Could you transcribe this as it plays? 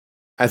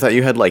I thought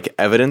you had, like,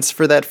 evidence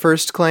for that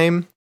first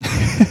claim.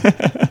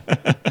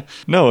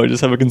 No, I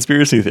just have a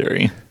conspiracy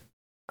theory.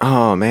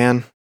 Oh,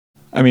 man.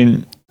 I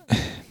mean,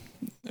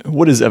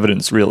 what is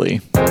evidence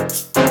really?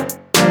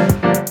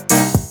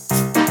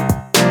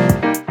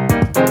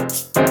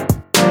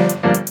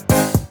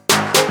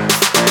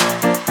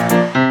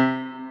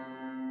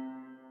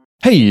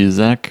 Hey,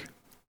 Zach.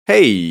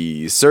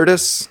 Hey,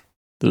 Certus.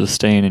 The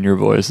disdain in your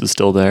voice is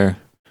still there.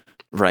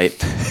 Right.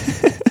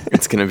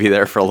 It's going to be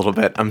there for a little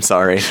bit. I'm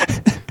sorry.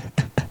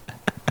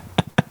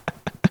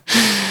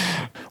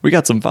 We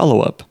got some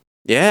follow-up.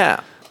 Yeah.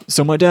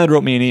 So my dad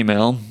wrote me an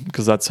email,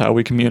 because that's how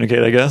we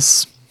communicate, I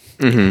guess.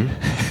 Mm-hmm.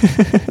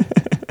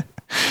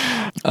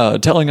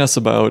 Telling us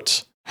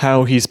about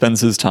how he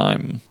spends his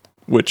time,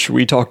 which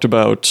we talked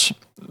about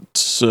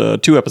 2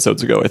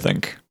 episodes ago, I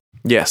think.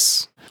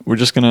 Yes. We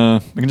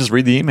can just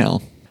read the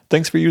email.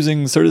 Thanks for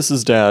using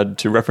Certus's dad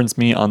to reference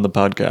me on the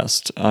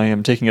podcast. I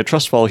am taking a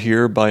trust fall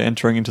here by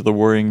entering into the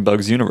Worrying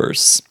Bugs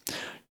universe,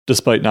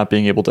 despite not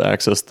being able to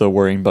access the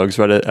Worrying Bugs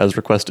Reddit as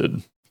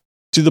requested.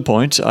 To the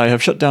point, I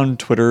have shut down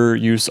Twitter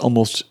use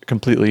almost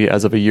completely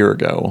as of a year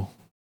ago.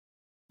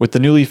 With the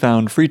newly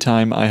found free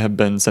time, I have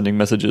been sending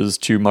messages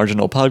to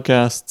marginal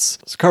podcasts,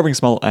 carving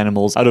small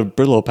animals out of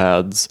Brillo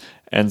pads,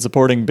 and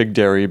supporting Big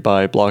Dairy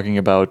by blogging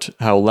about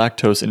how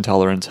lactose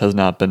intolerance has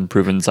not been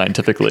proven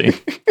scientifically.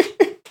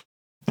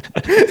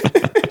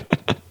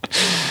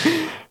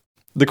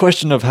 The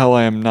question of how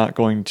I am not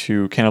going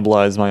to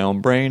cannibalize my own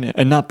brain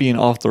and not be an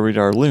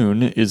off-the-radar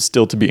loon is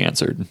still to be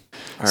answered.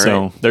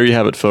 So, there you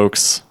have it,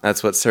 folks.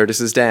 That's what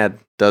Certus's dad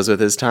does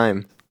with his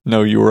time.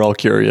 No, you were all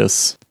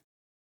curious.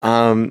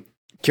 Can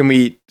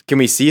we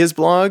see his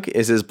blog?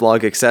 Is his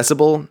blog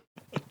accessible?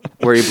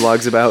 Where he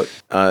blogs about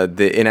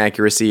the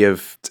inaccuracy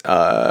of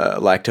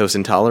lactose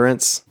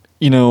intolerance?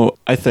 You know,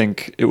 I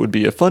think it would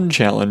be a fun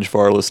challenge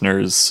for our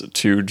listeners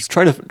to just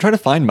try to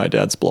find my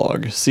dad's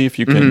blog. See if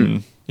you can. Mm-hmm.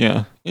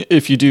 Yeah,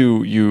 if you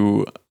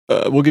do,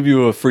 we'll give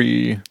you a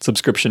free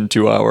subscription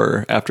to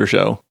our after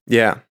show.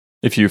 Yeah,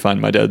 if you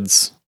find my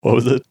dad's, what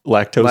was it,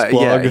 lactose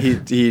blog? Yeah, he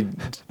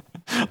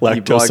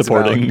lactose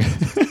supporting.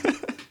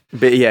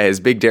 His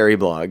Big Dairy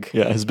blog.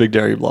 Yeah, his Big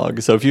Dairy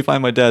blog. So if you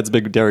find my dad's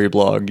Big Dairy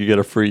blog, you get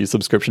a free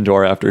subscription to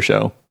our after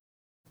show.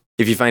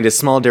 If you find his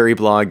Small Dairy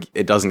blog,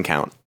 it doesn't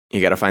count.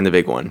 You got to find the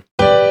big one.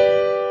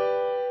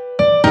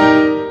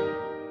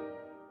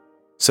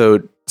 So,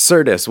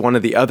 Certus, one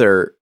of the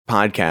other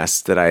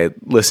podcasts that I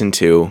listen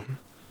to,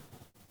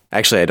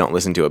 actually I don't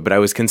listen to it, but I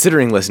was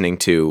considering listening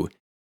to,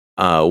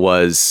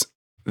 was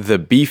the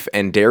Beef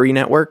and Dairy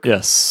Network.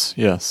 Yes,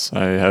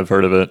 I have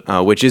heard of it.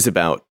 Which is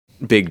about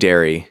Big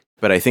Dairy,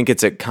 but I think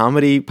it's a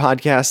comedy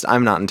podcast.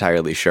 I'm not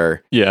entirely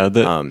sure. Yeah,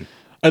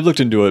 I looked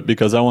into it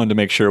because I wanted to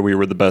make sure we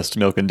were the best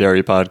milk and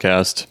dairy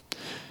podcast.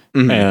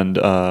 Mm-hmm. And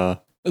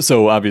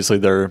so obviously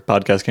their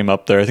podcast came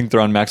up there. I think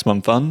they're on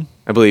Maximum Fun.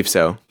 I believe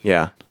so,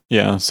 yeah.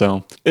 Yeah,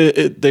 so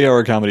they are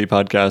a comedy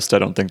podcast. I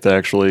don't think they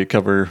actually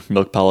cover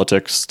milk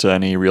politics to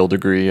any real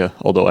degree,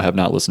 although I have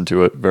not listened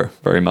to it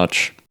very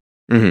much.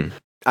 Mm-hmm.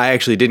 I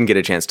actually didn't get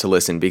a chance to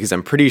listen because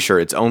I'm pretty sure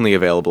it's only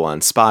available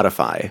on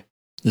Spotify.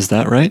 Is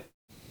that right?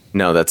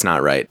 No, that's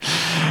not right.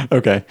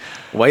 Okay.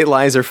 White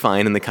lies are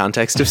fine in the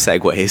context of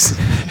segues.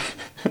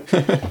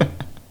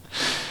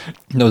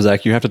 No,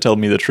 Zach, you have to tell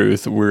me the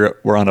truth. We're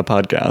on a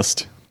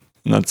podcast.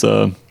 And that's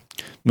a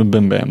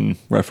Bim Bam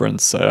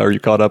reference. Are you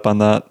caught up on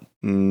that?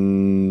 No.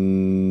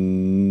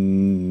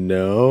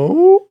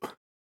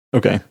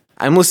 Okay.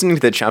 I'm listening to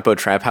the Chapo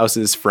Trap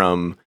Houses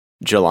from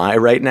July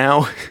right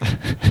now.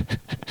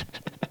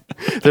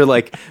 They're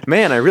like,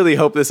 man, I really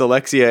hope this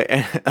Alexandria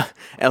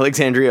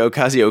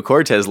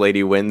Ocasio-Cortez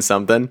lady wins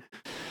something.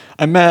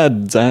 I'm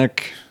mad,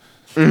 Zach.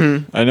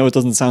 Mm-hmm. I know it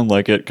doesn't sound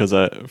like it because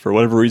for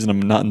whatever reason I'm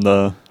not in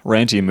the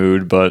ranty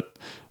mood, but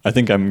I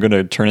think I'm going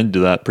to turn into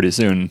that pretty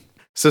soon.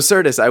 So,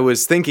 Certus, I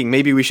was thinking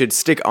maybe we should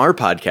stick our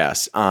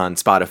podcast on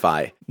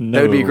Spotify. No.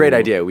 That would be a great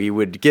idea. We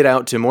would get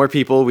out to more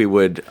people. We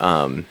would,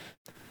 I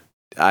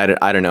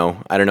don't know.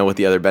 I don't know what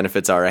the other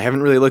benefits are. I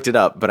haven't really looked it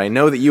up, but I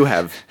know that you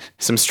have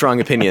some strong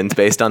opinions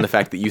based on the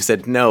fact that you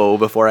said no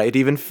before I had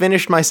even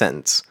finished my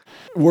sentence.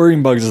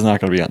 Worrying Bugs is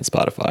not going to be on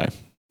Spotify.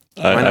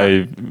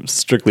 I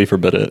strictly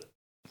forbid it.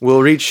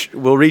 We'll reach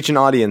an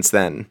audience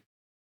then.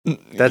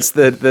 That's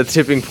the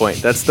tipping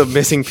point. That's the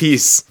missing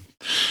piece.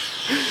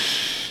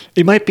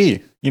 It might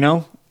be,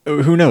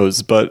 who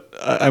knows, but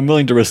I'm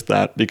willing to risk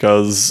that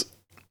because,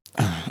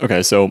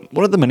 okay, so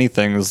one of the many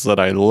things that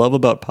I love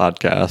about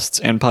podcasts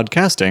and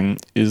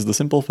podcasting is the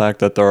simple fact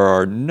that there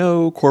are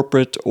no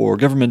corporate or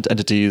government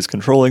entities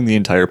controlling the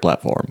entire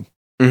platform.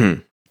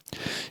 Mm-hmm.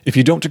 If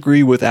you don't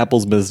agree with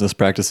Apple's business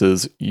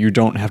practices, you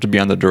don't have to be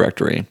on the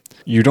directory.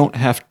 You don't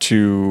have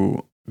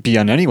to be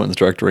on anyone's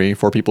directory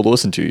for people to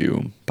listen to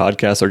you.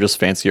 Podcasts are just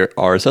fancy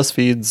RSS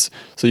feeds,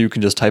 so you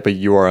can just type a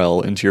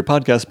URL into your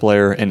podcast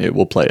player and it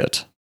will play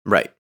it.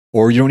 Right.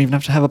 Or you don't even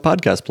have to have a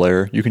podcast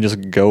player. You can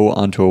just go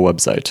onto a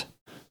website.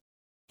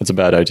 It's a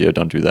bad idea.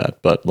 Don't do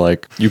that. But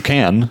you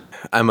can.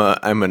 I'm a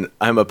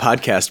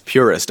podcast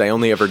purist. I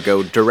only ever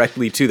go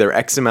directly to their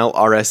XML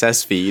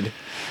RSS feed.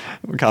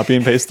 copy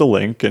and paste the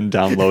link and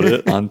download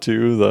it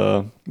onto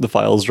the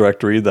files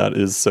directory that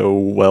is so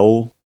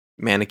well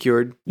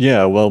manicured.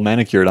 Yeah, well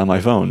manicured on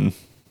my phone.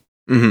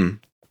 Mm-hmm.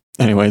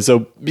 Anyway,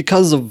 so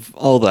because of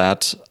all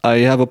that, I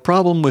have a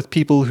problem with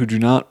people who do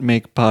not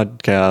make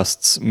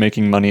podcasts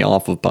making money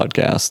off of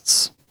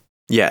podcasts.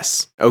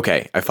 Yes.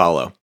 Okay, I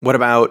follow. What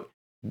about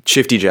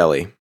Shifty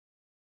Jelly?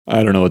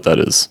 I don't know what that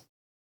is.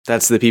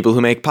 That's the people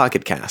who make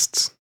Pocket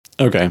Casts.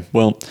 Okay,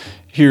 well,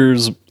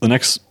 here's the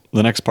next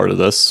part of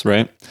this,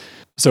 right?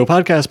 So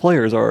podcast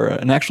players are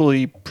an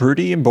actually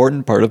pretty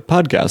important part of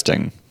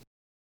podcasting.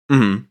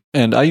 Mm-hmm.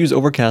 And I use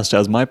Overcast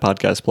as my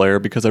podcast player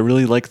because I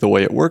really like the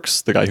way it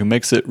works. The guy who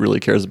makes it really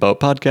cares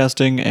about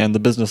podcasting, and the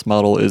business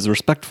model is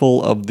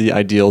respectful of the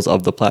ideals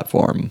of the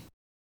platform.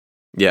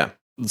 Yeah.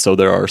 So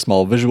there are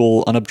small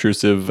visual,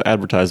 unobtrusive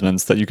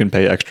advertisements that you can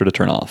pay extra to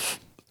turn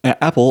off.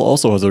 Apple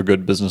also has a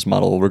good business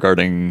model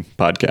regarding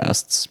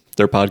podcasts.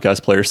 Their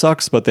podcast player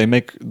sucks, but they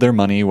make their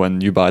money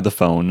when you buy the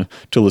phone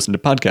to listen to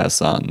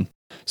podcasts on.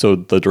 So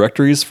the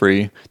directory is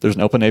free, there's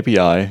an open API,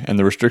 and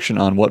the restriction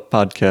on what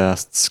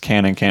podcasts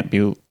can and can't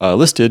be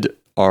listed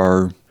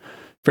are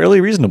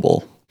fairly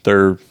reasonable.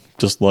 They're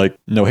just like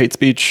no hate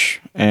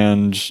speech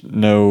and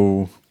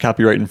no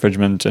copyright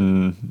infringement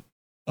and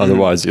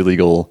otherwise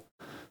illegal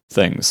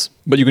things.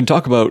 But you can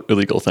talk about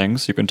illegal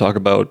things. You can talk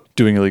about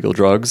doing illegal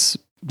drugs.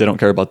 They don't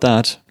care about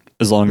that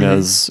as long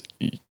as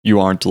you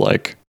aren't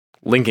like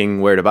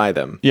linking where to buy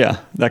them. Yeah,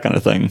 that kind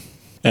of thing.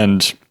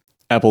 And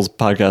Apple's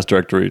podcast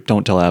directory,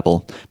 don't tell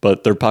Apple,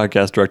 but their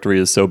podcast directory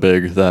is so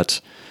big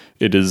that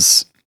it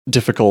is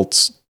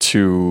difficult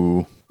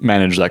to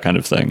manage that kind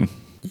of thing.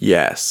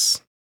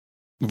 Yes.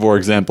 For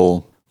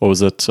example, what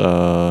was it?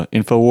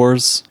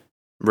 InfoWars?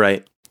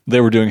 Right. They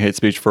were doing hate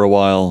speech for a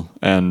while,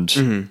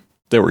 and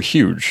they were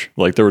huge.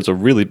 Like, there was a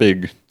really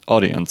big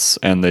audience,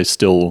 and they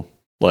still,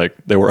 like,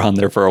 they were on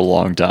there for a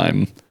long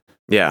time.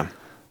 Yeah.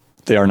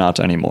 They are not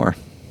anymore.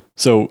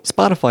 So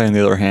Spotify, on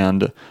the other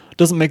hand,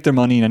 doesn't make their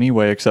money in any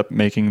way except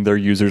making their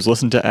users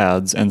listen to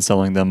ads and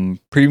selling them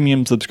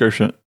premium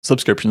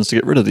subscriptions to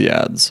get rid of the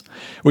ads,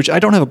 which I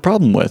don't have a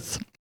problem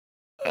with.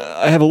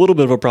 I have a little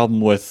bit of a problem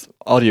with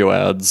audio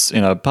ads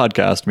in a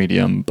podcast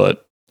medium,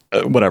 but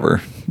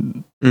whatever.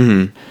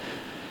 Mm-hmm.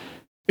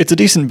 It's a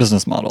decent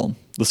business model.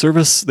 The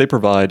service they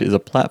provide is a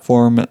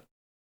platform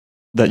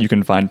that you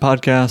can find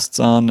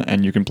podcasts on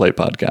and you can play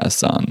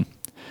podcasts on.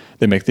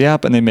 They make the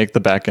app and they make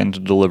the backend to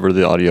deliver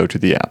the audio to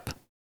the app.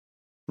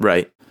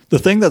 Right. The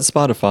thing that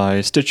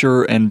Spotify,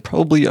 Stitcher, and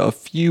probably a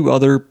few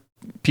other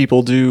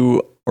people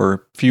do,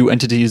 or few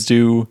entities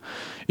do,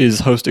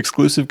 is host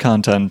exclusive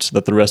content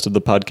that the rest of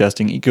the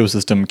podcasting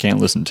ecosystem can't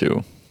listen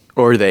to.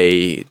 Or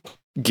they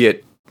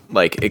get,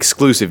 like,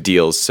 exclusive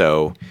deals,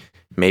 so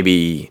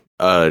maybe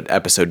an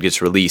episode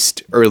gets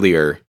released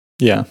earlier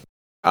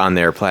on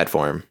their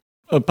platform.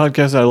 A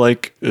podcast I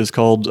like is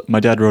called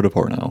My Dad Wrote a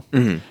Porno.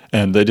 Mm-hmm.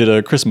 And they did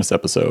a Christmas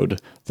episode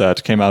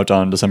that came out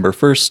on December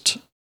 1st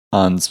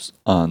on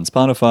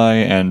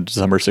Spotify and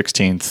December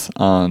 16th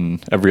on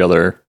every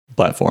other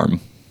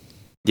platform.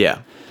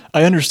 Yeah.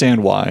 I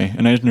understand why,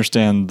 and I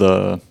understand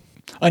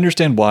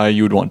why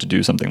you would want to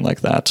do something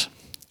like that.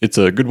 It's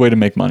a good way to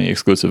make money,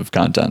 exclusive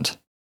content.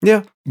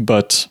 Yeah.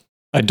 But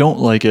I don't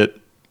like it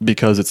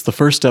because it's the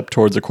first step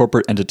towards a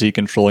corporate entity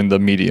controlling the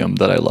medium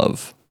that I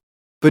love.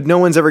 But no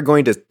one's ever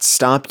going to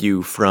stop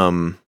you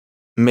from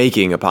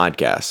making a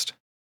podcast.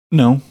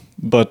 No,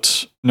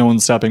 but no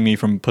one's stopping me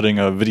from putting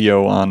a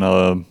video on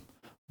a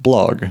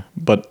blog.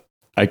 But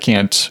I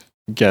can't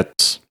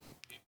get...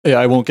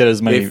 I won't get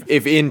as many...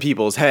 If in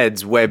people's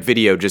heads, web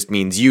video just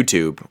means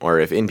YouTube, or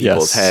if in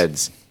people's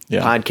heads,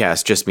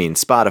 podcast just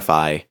means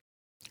Spotify.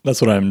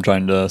 That's what I'm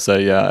trying to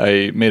say, yeah.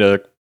 I made a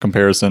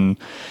comparison.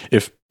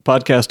 If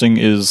podcasting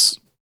is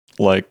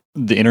like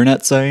the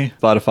internet, say,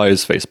 Spotify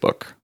is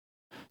Facebook.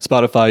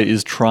 Spotify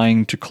is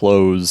trying to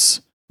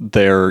close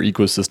their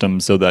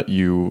ecosystem so that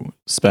you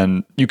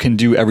can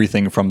do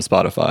everything from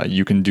Spotify.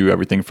 You can do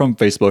everything from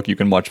Facebook. You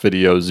can watch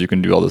videos. You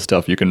can do all this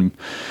stuff. You can't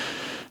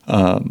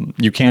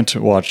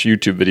watch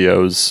YouTube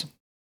videos,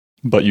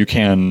 but you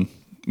can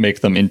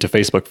make them into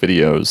Facebook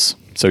videos.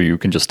 So you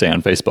can just stay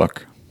on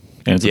Facebook.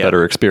 And it's a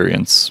better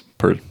experience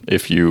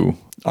if you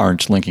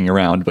aren't linking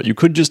around. But you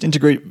could just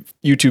integrate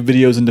YouTube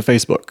videos into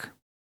Facebook.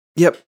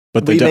 Yep.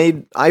 But we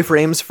made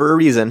iframes for a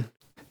reason.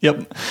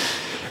 Yep.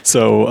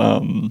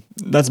 So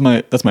that's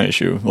my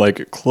issue.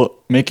 Like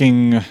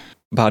making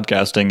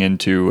podcasting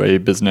into a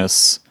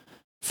business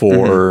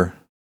for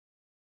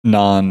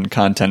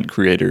non-content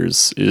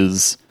creators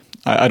is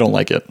I don't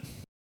like it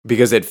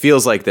because it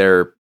feels like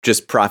they're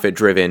just profit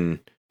driven,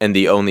 and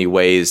the only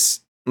ways,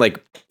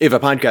 like if a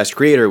podcast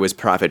creator was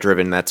profit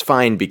driven, that's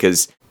fine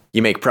because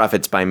you make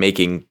profits by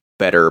making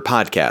better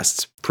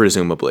podcasts,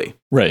 presumably.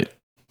 Right.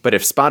 But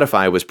if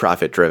Spotify was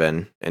profit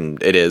driven,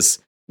 and it is,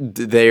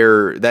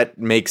 that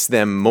makes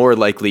them more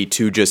likely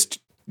to just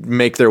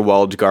make their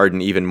walled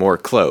garden even more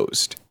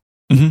closed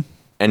and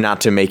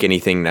not to make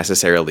anything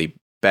necessarily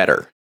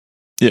better.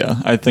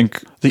 Yeah, I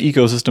think the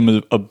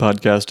ecosystem of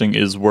podcasting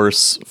is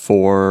worse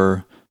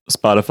for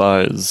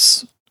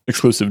Spotify's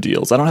exclusive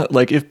deals. I don't have,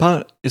 like, if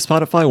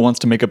Spotify wants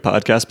to make a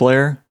podcast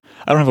player,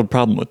 I don't have a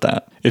problem with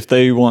that. If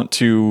they want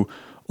to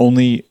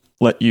only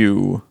let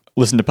you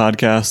listen to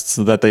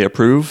podcasts that they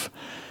approve,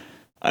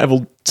 I have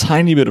a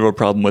tiny bit of a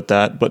problem with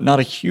that, but not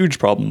a huge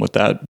problem with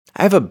that.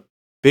 I have a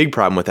big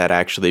problem with that,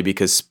 actually,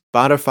 because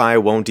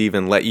Spotify won't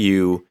even let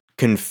you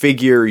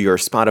configure your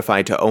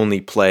Spotify to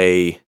only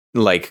play,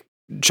 like,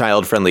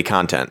 child-friendly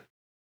content.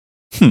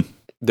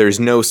 There's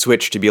no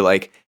switch to be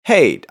like,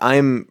 hey,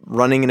 I'm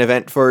running an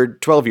event for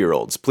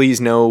 12-year-olds. Please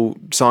no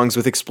songs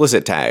with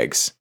explicit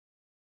tags.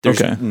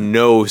 There's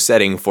no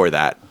setting for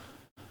that.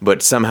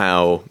 But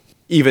somehow,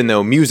 even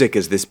though music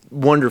is this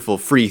wonderful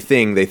free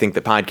thing, they think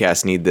that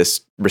podcasts need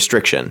this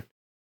restriction.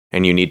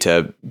 And you need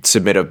to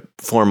submit a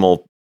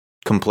formal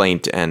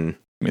complaint. And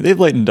I mean, they've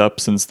lightened up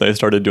since they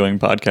started doing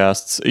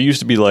podcasts. It used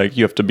to be like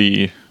you have to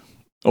be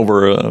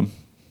over a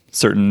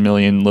certain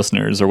million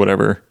listeners or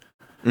whatever.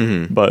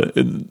 Mm-hmm.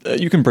 But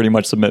you can pretty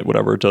much submit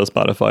whatever to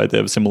Spotify. They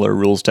have similar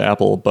rules to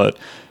Apple. But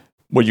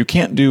what you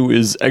can't do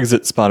is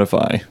exit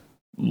Spotify.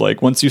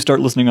 Like, once you start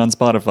listening on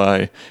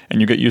Spotify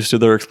and you get used to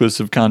their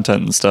exclusive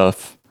content and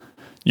stuff,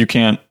 you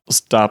can't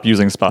stop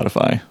using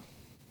Spotify.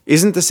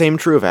 Isn't the same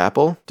true of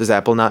Apple? Does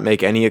Apple not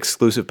make any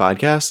exclusive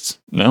podcasts?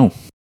 No.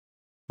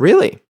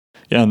 Really?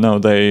 Yeah, no,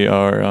 they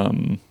are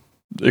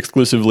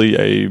exclusively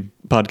a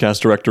podcast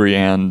directory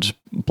and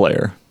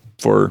player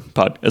for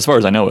as far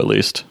as I know, at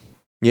least.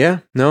 Yeah,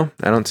 no,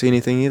 I don't see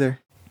anything either.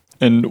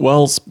 And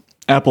while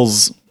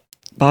Apple's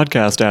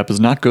podcast app is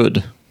not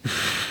good,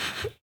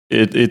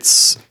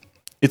 it's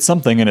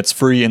something, and it's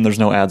free, and there's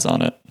no ads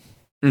on it.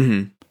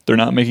 Mm-hmm. They're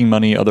not making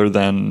money other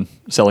than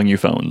selling you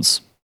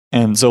phones.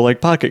 And so, like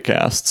Pocket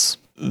Casts,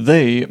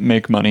 they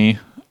make money.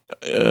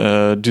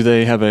 Do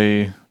they have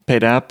a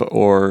paid app,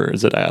 or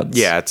is it ads?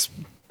 Yeah, it's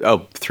a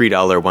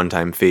 $3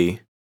 one-time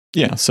fee.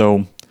 Yeah,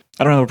 so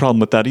I don't have a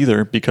problem with that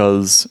either,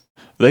 because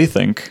they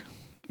think,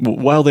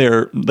 while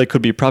they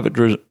could be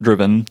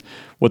profit-driven,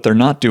 what they're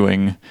not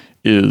doing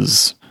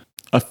is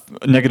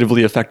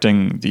negatively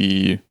affecting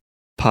the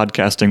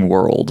podcasting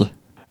world.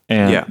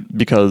 And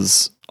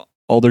because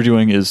all they're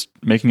doing is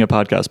making a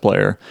podcast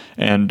player,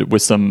 and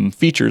with some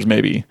features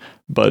maybe,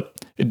 but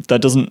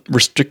that doesn't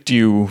restrict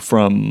you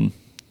from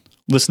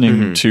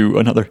listening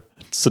to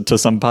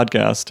some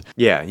podcast.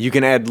 Yeah, you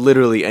can add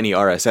literally any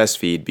RSS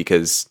feed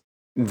because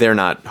they're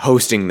not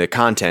hosting the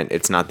content.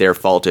 It's not their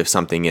fault if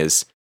something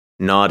is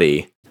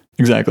naughty.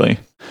 Exactly.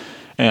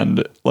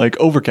 And like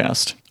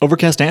Overcast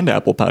and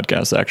Apple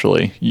Podcasts,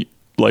 actually,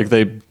 like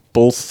they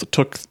both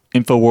took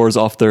InfoWars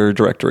off their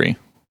directory.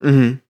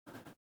 Mm-hmm.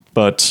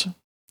 But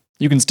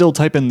you can still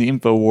type in the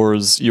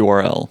InfoWars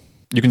URL.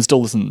 You can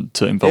still listen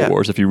to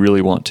InfoWars if you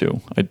really want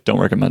to. I don't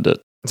recommend it.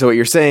 So what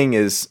you're saying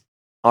is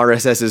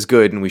RSS is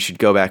good and we should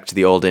go back to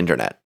the old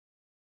internet.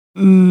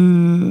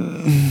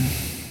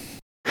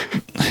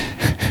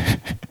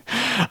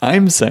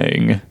 I'm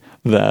saying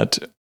that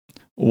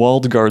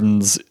walled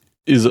gardens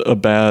is a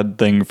bad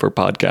thing for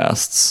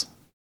podcasts.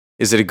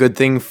 Is it a good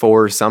thing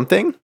for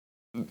something?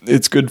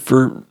 It's good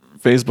for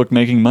Facebook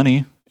making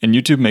money and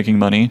YouTube making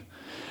money.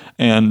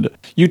 And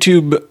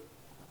YouTube,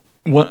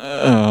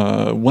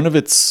 one of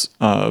its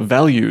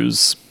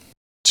values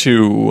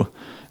to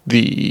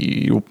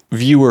the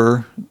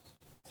viewer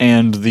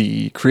and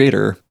the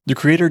creator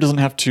doesn't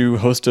have to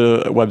host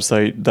a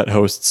website that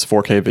hosts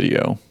 4K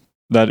video.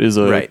 That is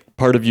a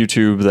part of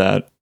YouTube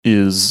that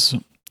is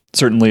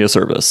certainly a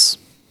service.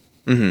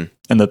 Mm-hmm.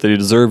 And that they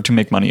deserve to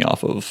make money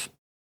off of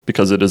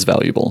because it is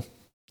valuable.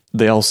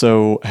 They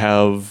also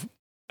have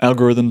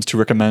algorithms to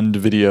recommend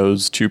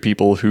videos to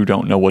people who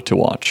don't know what to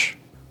watch,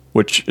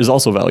 which is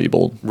also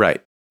valuable.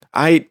 Right.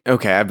 I've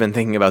been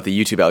thinking about the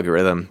YouTube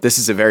algorithm. This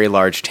is a very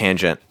large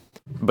tangent,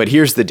 but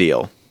here's the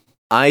deal.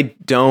 I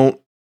don't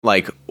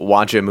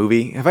watch a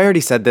movie. Have I already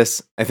said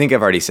this? I think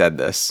I've already said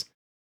this.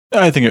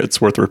 I think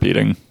it's worth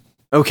repeating.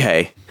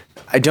 Okay.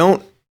 I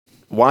don't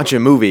watch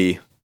a movie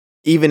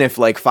even if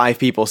 5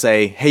 people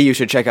say, hey, you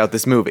should check out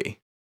this movie.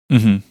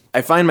 Mm-hmm.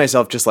 I find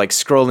myself just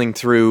scrolling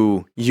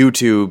through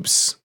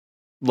YouTube's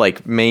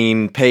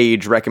main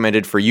page,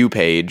 recommended for you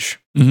page,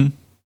 and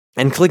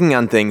clicking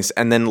on things,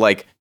 and then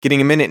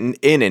getting a minute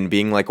in and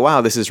being like,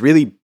 wow, this is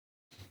really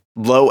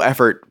low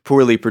effort,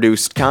 poorly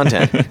produced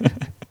content.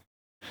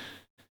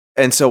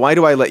 And so why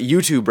do I let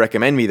YouTube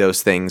recommend me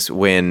those things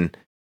when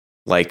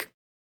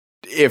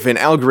if an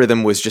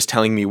algorithm was just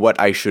telling me what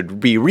I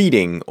should be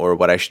reading or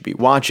what I should be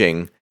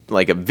watching,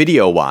 a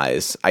video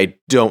wise, I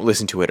don't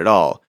listen to it at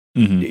all.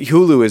 Mm-hmm.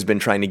 Hulu has been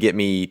trying to get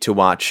me to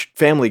watch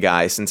Family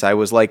Guy since I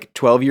was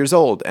 12 years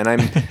old, and I'm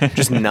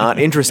just not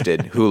interested,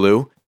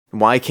 Hulu.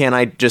 Why can't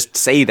I just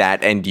say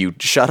that and you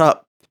shut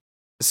up?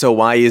 So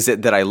why is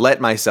it that I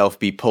let myself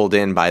be pulled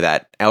in by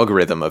that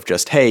algorithm of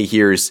just, hey,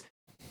 here's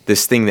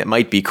this thing that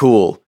might be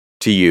cool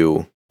to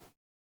you?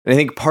 And I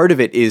think part of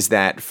it is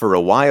that for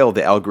a while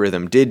the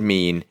algorithm did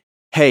mean,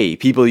 hey,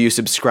 people you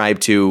subscribe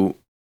to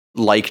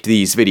liked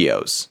these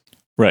videos.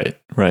 Right.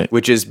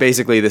 Which is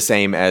basically the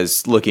same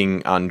as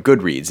looking on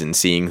Goodreads and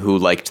seeing who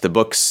liked the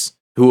books,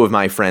 who of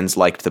my friends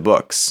liked the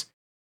books.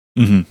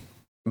 Mm-hmm.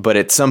 but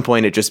at some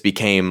point it just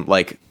became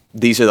like,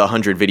 these are the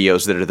 100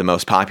 videos that are the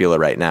most popular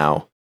right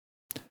now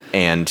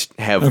and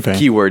have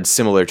keywords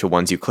similar to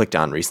ones you clicked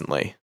on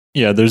recently.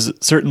 Yeah, there's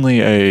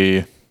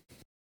certainly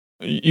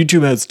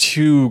YouTube has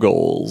two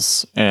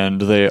goals,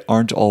 and they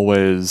aren't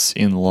always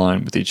in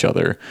line with each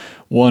other.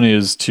 One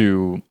is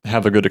to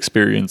have a good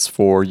experience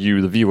for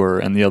you, the viewer,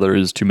 and the other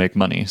is to make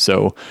money.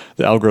 So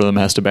the algorithm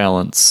has to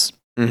balance.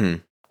 Mm-hmm.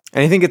 And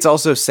I think it's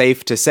also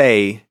safe to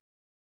say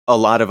a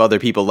lot of other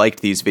people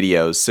liked these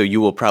videos, so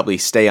you will probably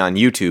stay on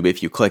YouTube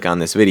if you click on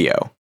this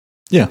video.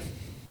 Yeah.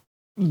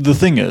 The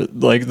thing is,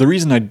 like, the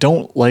reason I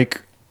don't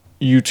like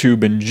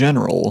YouTube in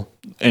general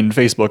and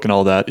Facebook and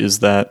all that is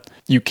that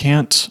you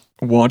can't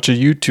watch a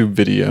YouTube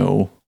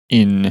video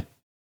in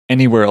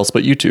anywhere else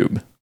but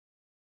YouTube.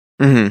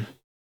 Mm-hmm.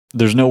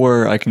 There's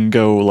nowhere I can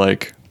go,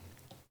 like,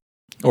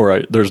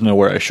 there's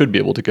nowhere I should be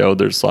able to go.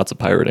 There's lots of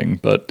pirating,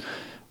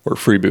 or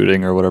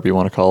freebooting or whatever you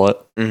want to call it.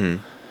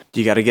 Mm-hmm.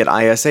 You got to get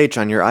ISH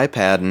on your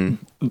iPad and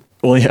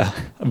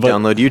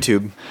download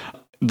YouTube.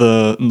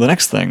 The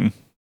next thing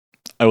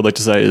I would like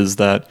to say is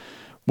that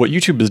what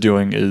YouTube is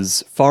doing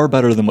is far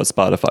better than what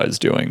Spotify is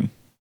doing,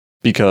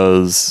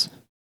 because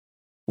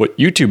what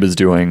YouTube is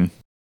doing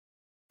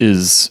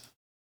is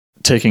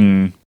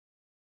taking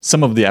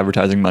some of the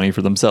advertising money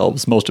for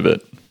themselves, most of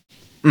it,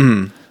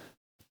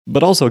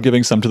 but also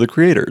giving some to the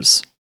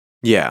creators.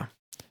 Yeah.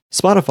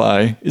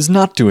 Spotify is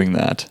not doing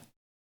that.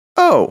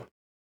 Oh.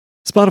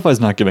 Spotify's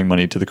not giving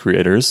money to the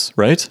creators,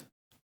 right?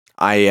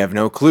 I have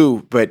no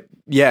clue, but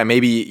yeah,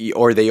 maybe,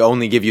 or they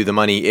only give you the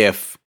money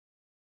if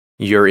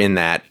you're in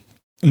that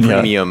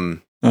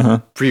premium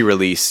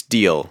pre-release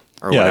deal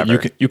or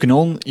whatever. You can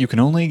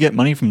only get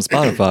money from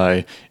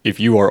Spotify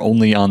if you are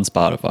only on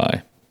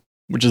Spotify,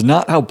 which is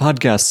not how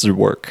podcasts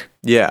work.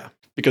 Yeah.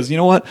 Because you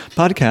know what?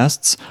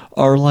 Podcasts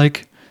are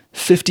like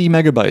 50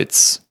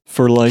 megabytes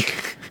for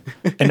like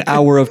an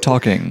hour of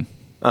talking.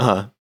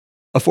 Uh-huh.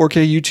 A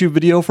 4K YouTube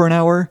video for an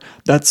hour,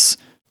 that's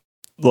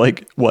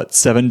like, what,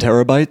 7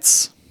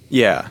 terabytes?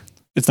 Yeah.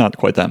 It's not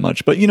quite that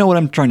much, but you know what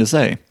I'm trying to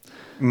say.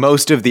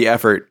 Most of the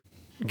effort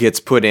gets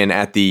put in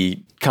at the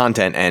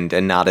content end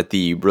and not at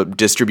the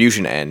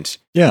distribution end.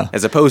 Yeah.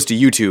 As opposed to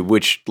YouTube,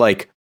 which,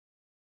 like,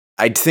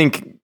 I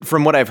think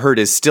from what I've heard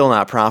is still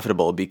not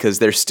profitable because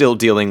they're still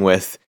dealing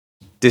with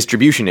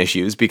distribution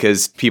issues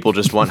because people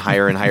just want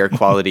higher and higher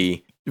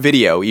quality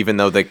video, even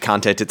though the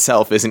content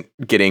itself isn't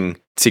getting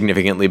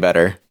significantly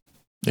better.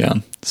 Yeah.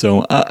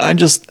 So I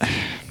just...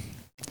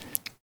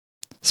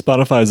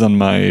 Spotify's on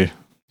my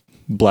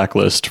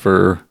blacklist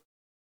for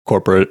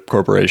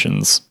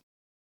corporations.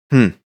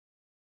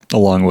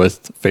 Along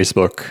with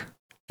Facebook.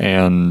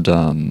 And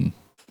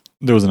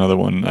there was another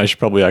one. I should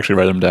probably actually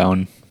write them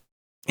down.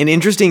 An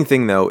interesting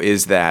thing, though,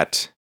 is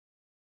that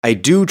I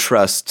do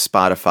trust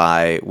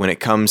Spotify when it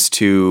comes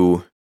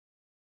to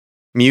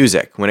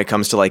music, when it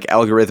comes to like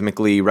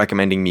algorithmically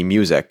recommending me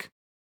music.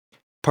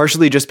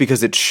 Partially just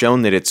because it's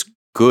shown that it's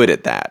good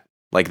at that.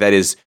 Like that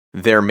is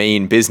their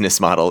main business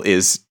model,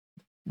 is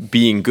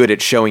being good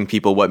at showing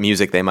people what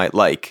music they might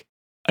like.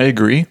 I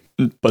agree.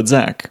 But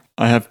Zach,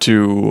 I have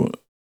to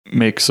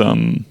make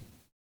some...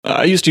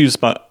 I used to use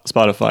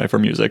Spotify for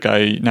music.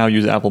 I now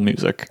use Apple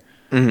Music.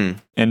 Mm-hmm.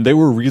 And they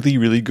were really,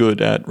 really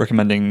good at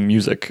recommending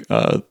music.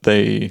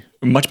 They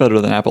much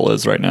better than Apple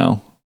is right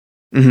now.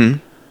 Mm-hmm.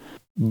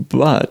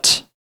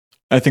 But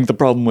I think the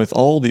problem with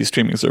all these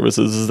streaming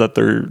services is that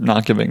they're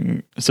not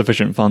giving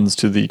sufficient funds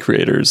to the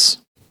creators.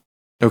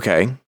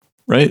 Okay.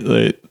 Right?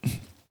 There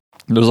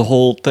was a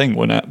whole thing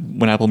when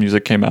Apple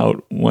Music came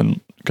out,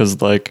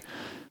 because like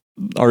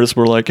artists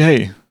were like,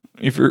 "Hey,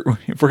 if we're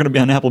going to be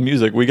on Apple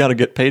Music, we got to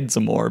get paid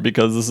some more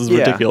because this is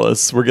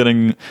ridiculous. We're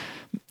getting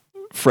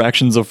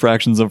fractions of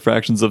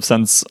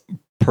cents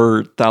per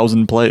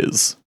 1,000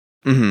 plays."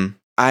 Mm-hmm.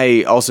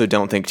 I also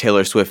don't think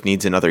Taylor Swift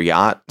needs another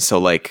yacht. So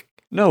like,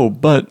 no,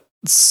 but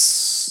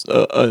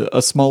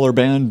a smaller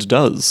band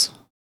does.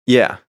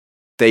 Yeah,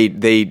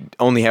 they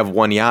only have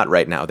one yacht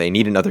right now. They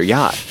need another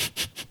yacht.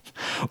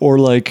 Or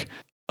like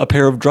a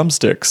pair of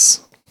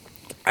drumsticks.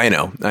 I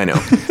know.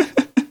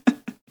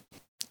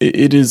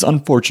 It is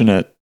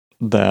unfortunate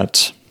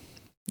that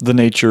the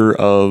nature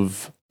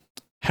of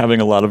having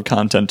a lot of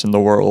content in the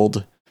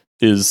world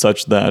is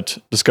such that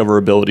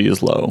discoverability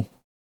is low.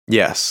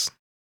 Yes.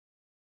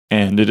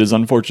 And it is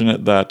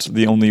unfortunate that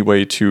the only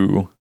way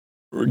to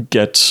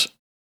get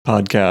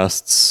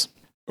podcasts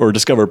or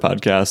discover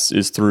podcasts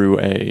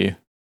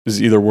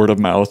is either word of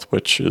mouth,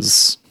 which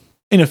is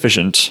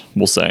inefficient,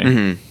 we'll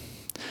say,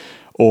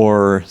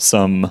 or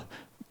some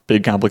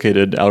big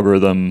complicated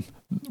algorithm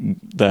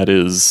that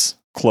is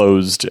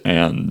closed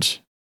and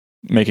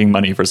making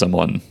money for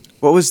someone.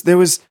 There was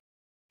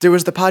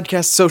the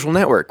podcast Social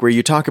Network where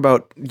you talk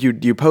about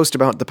you post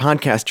about the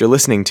podcast you're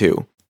listening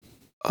to.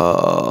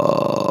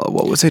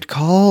 What was it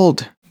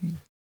called?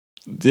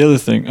 The other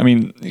thing, I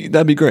mean,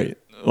 that'd be great.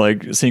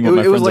 Like seeing what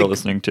my friends are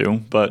listening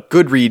to, but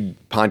Goodread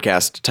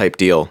podcast type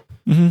deal.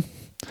 Mm-hmm.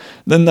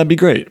 Then that'd be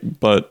great.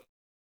 But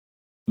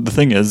the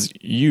thing is,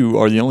 you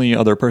are the only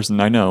other person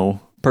I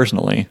know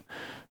personally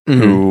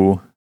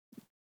who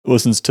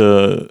listens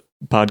to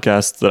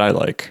podcasts that I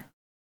like.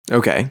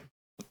 Okay.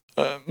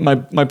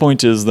 My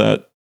point is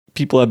that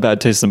people have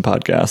bad taste in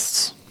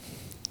podcasts.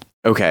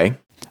 Okay.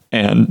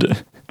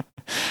 And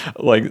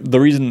like the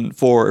reason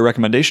for a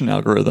recommendation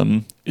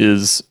algorithm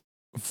is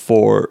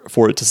for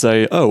it to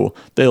say, oh,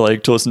 they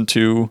like to listen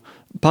to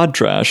pod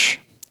trash,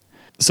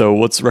 so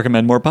let's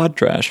recommend more pod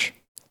trash.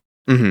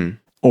 Mm-hmm.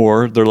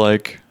 Or they're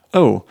like,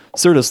 oh,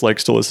 Certus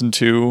likes to listen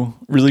to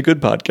really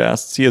good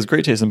podcasts. He has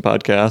great taste in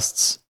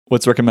podcasts.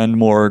 Let's recommend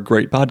more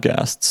great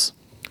podcasts.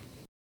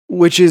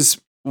 Which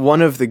is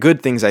one of the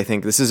good things, I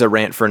think. This is a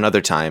rant for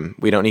another time.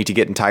 We don't need to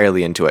get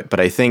entirely into it, but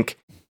I think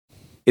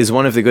is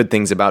one of the good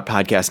things about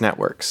podcast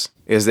networks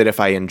is that if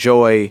I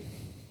enjoy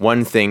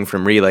one thing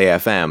from Relay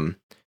FM,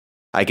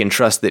 I can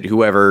trust that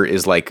whoever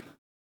is like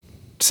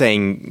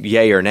saying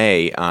yay or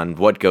nay on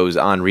what goes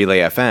on Relay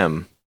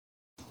FM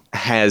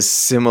has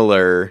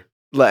similar,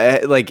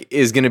 like,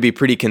 is going to be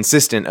pretty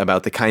consistent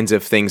about the kinds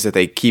of things that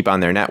they keep on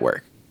their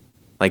network.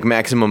 Like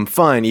Maximum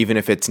Fun, even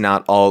if it's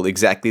not all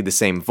exactly the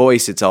same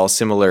voice, it's all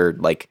similar,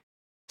 like,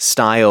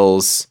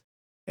 styles,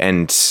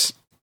 and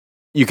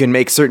you can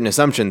make certain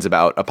assumptions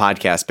about a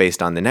podcast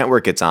based on the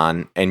network it's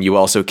on, and you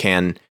also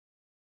can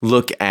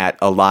look at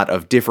a lot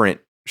of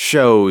different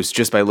shows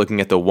just by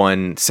looking at the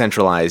one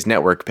centralized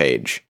network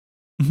page,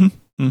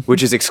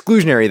 which is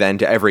exclusionary then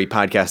to every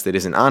podcast that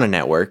isn't on a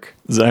network.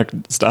 Zach,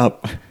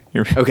 stop.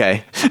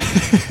 Okay.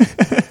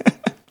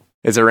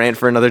 It's a rant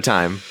for another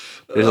time.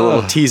 There's a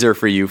little teaser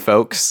for you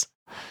folks.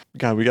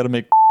 God, we got to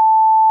make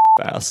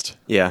fast.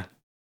 Yeah.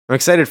 I'm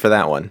excited for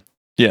that one.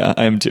 Yeah,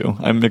 I am too.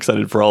 I'm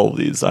excited for all of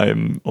these. I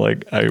am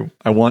like,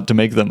 I want to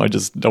make them. I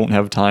just don't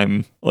have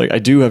time. Like, I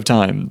do have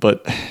time,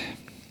 but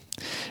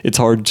it's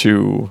hard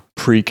to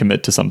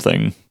pre-commit to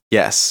something.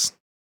 Yes.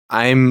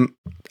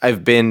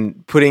 I've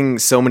been putting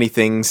so many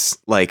things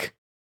like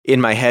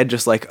in my head,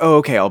 just like, oh,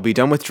 okay, I'll be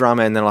done with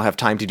drama and then I'll have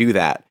time to do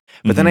that.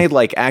 But then I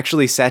like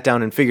actually sat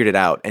down and figured it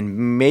out,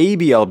 and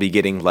maybe I'll be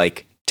getting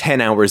like 10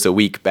 hours a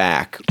week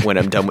back when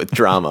I'm done with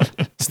drama.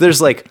 So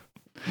there's like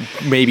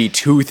maybe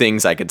 2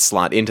 things I could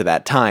slot into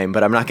that time,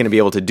 but I'm not going to be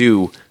able to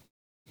do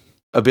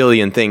a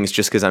billion things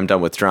just because I'm done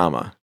with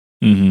drama.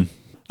 I'm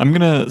going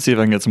to see if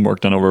I can get some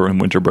work done over in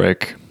winter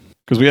break,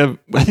 because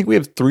I think we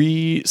have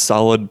 3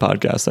 solid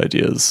podcast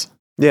ideas.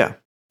 Yeah.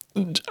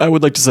 I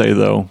would like to say,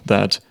 though,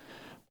 that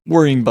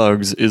Worrying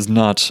Bugs is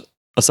not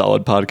a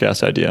solid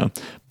podcast idea,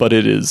 but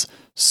it is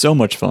so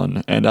much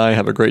fun, and I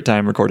have a great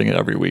time recording it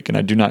every week, and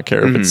I do not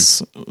care if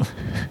it's...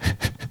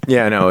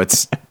 Yeah, no,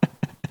 it's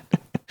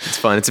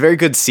fun. It's a very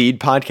good seed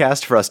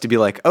podcast for us to be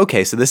like,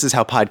 okay, so this is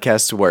how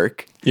podcasts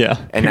work.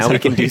 Yeah. And now we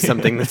can do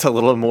something that's a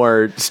little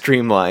more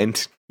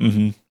streamlined.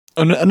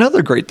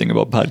 Another great thing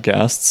about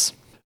podcasts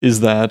is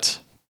that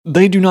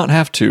they do not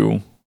have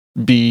to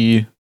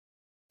be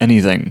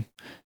anything,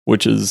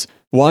 which is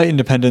why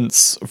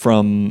independence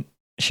from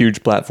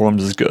huge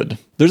platforms is good.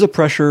 There's a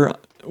pressure,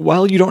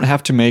 while you don't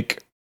have to make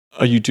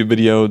a YouTube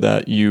video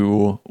that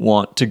you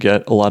want to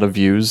get a lot of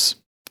views,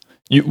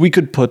 we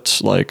could put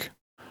like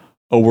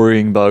a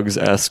Worrying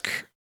Bugs-esque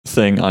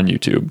thing on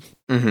YouTube.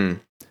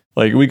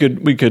 Like we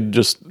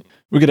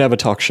could have a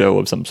talk show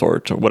of some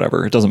sort or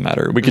whatever. It doesn't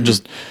matter. We could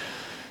just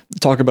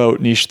talk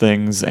about niche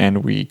things,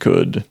 and we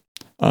could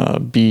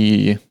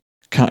be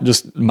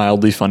just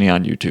mildly funny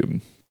on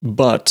YouTube.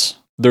 But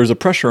there's a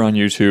pressure on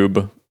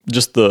YouTube.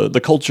 Just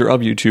the culture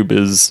of YouTube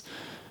is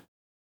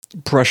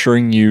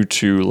pressuring you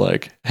to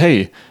like,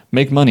 hey,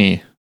 make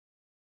money,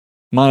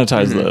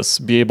 monetize this,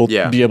 be able to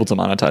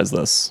monetize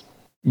this.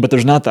 But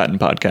there's not that in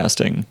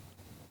podcasting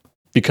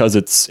because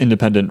it's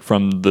independent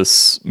from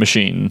this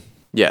machine.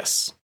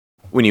 Yes.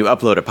 When you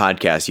upload a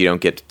podcast, you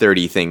don't get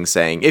 30 things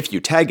saying, if you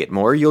tag it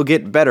more, you'll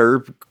get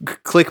better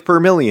click per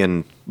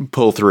million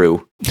pull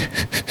through.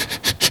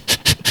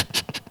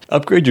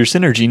 Upgrade your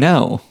Synergy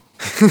now.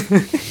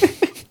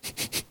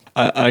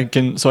 I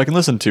can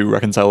listen to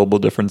Reconcilable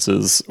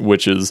Differences,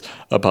 which is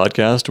a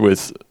podcast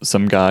with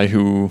some guy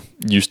who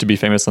used to be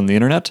famous on the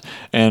internet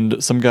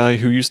and some guy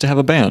who used to have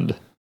a band,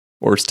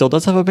 or still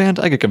does have a band.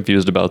 I get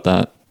confused about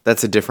that.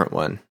 That's a different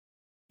one.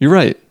 You're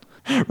right.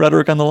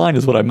 Rhetoric on the Line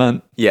is what I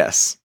meant.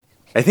 Yes.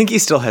 I think he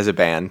still has a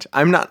band.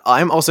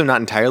 I'm also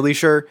not entirely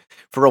sure.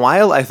 For a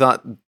while, I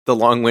thought The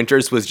Long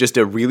Winters was just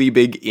a really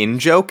big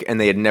in-joke, and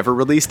they had never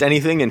released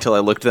anything until I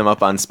looked them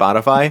up on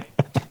Spotify.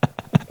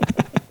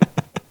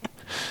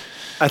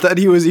 I thought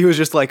he was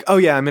just like, oh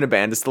yeah, I'm in a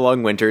band. It's The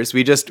Long Winters.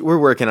 We're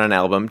working on an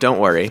album. Don't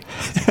worry.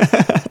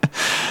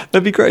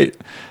 That'd be great.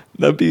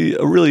 That's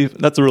a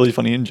really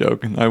funny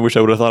in-joke. I wish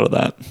I would have thought of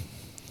that.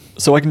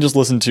 So I can just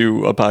listen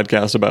to a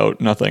podcast about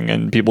nothing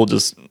and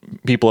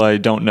people I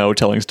don't know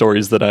telling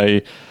stories that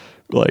I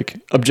like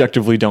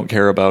objectively don't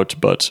care about,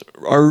 but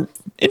are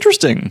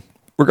interesting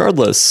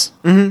regardless.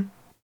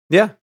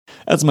 Yeah.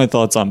 That's my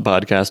thoughts on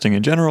podcasting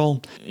in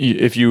general.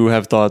 If you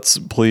have thoughts,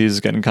 please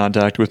get in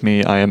contact with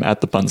me. I am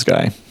at the Puns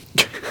Guy.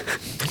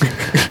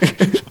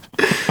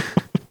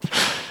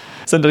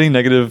 Send any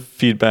negative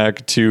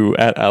feedback to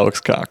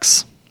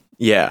 @AlexCox.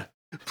 Yeah,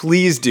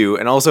 please do.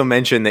 And also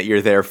mention that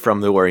you're there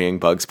from the Worrying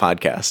Bugs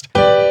podcast.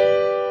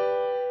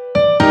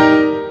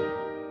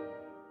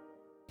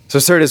 So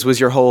Certus, was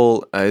your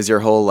whole is your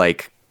whole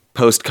like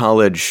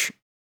post-college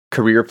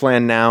career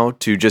plan now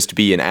to just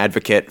be an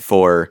advocate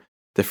for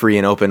the free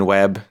and open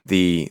web,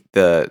 the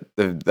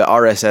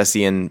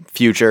RSSian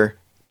future?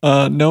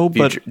 No,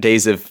 but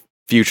days of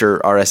future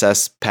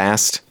RSS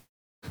past.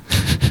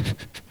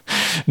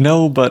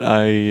 No, but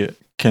I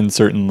can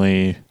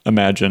certainly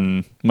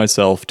imagine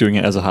myself doing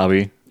it as a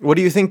hobby. What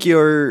do you think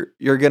you're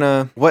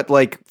gonna, what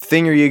like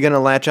thing are you gonna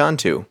latch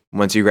onto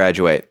once you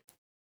graduate?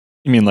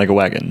 You mean like a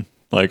wagon?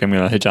 Like I'm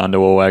gonna hitch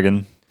onto a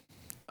wagon?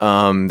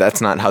 That's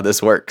not how this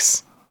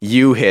works.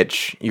 You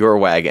hitch your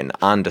wagon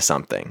onto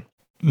something.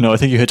 No, I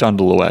think you hitch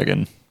onto the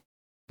wagon.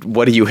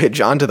 What do you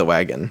hitch onto the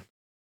wagon?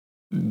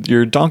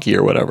 Your donkey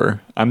or whatever.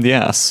 I'm the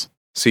ass.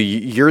 So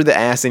you're the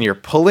ass and you're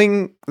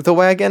pulling the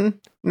wagon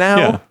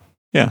now?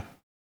 Yeah.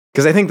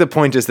 Because I think the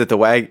point is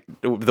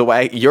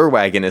that your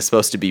wagon is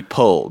supposed to be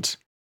pulled.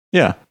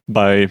 Yeah,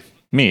 by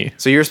me.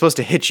 So you're supposed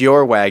to hitch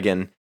your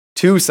wagon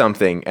to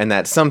something, and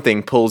that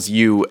something pulls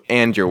you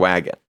and your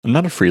wagon. I'm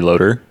not a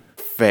freeloader.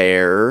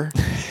 Fair.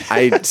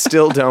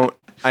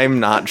 I'm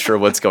not sure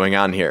what's going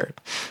on here.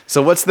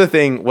 So what's the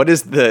thing? What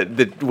is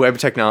the web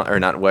technology, or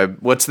not web?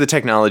 What's the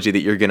technology that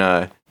you're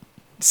gonna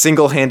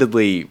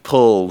single-handedly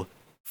pull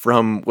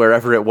from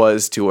wherever it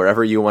was to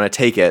wherever you want to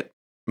take it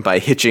by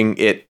hitching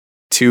it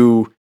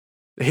to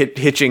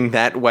hitching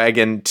that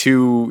wagon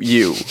to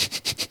you?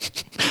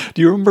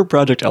 Do you remember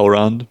Project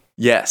Elrond?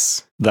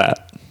 Yes.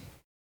 That.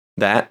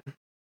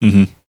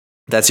 Mm-hmm.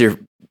 That's your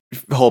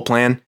whole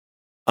plan.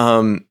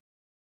 So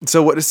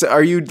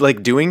are you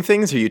like doing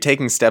things? Are you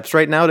taking steps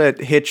right now to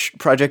hitch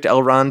Project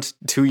Elrond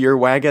to your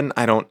wagon?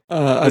 I don't.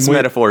 This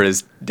metaphor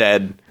is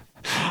dead.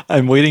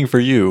 I'm waiting for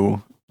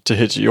you to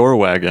hitch your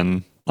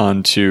wagon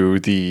onto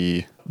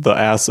the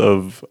ass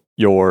of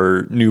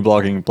your new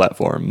blogging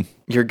platform.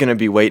 You're gonna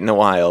be waiting a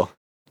while.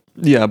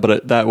 Yeah,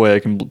 but that way I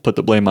can put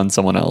the blame on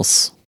someone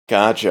else.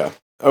 Gotcha.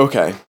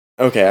 Okay,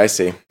 I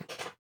see.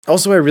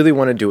 Also, I really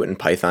want to do it in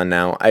Python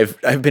now.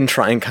 I've been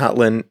trying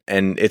Kotlin,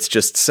 and it's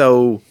just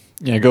so...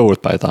 Yeah, go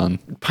with Python.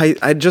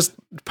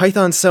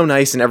 Python's so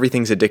nice, and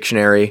everything's a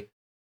dictionary.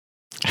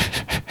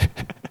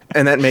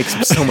 And that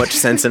makes so much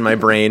sense in my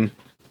brain.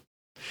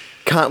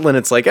 Kotlin,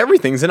 it's like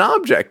everything's an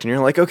object, and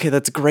you're like, okay,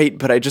 that's great,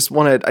 but I just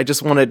want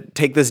to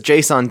take this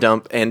JSON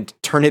dump and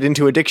turn it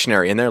into a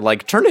dictionary, and they're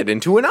like, turn it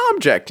into an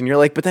object, and you're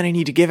like, but then I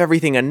need to give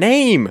everything a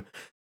name.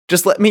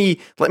 Just let me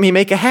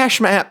make a hash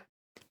map.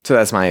 So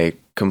that's my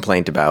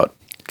complaint about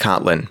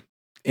Kotlin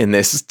in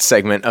this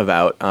segment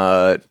about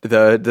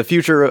the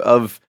future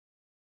of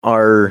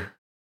our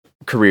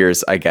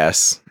careers, I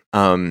guess.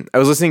 I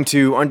was listening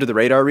to Under the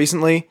Radar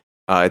recently.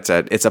 It's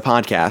a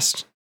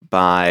podcast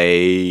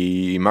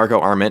by Marco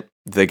Arment,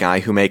 the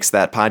guy who makes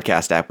that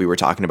podcast app we were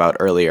talking about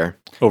earlier.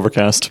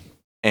 Overcast.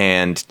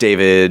 And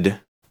David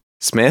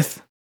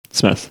Smith?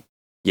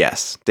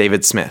 Yes,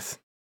 David Smith.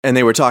 And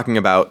they were talking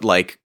about,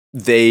 like,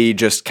 they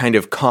just kind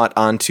of caught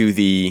onto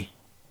the...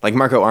 Like,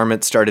 Marco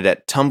Arment started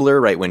at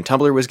Tumblr, right when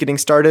Tumblr was getting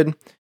started,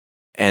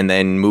 and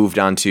then moved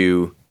on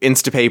to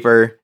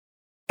Instapaper,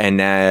 and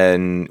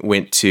then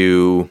went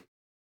to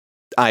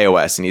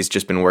iOS, and he's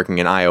just been working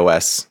in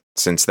iOS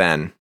since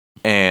then.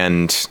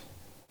 And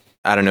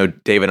I don't know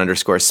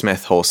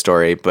David_Smith whole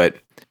story, but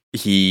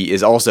he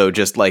is also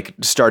just like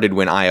started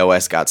when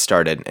iOS got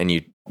started,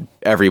 and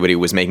everybody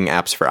was making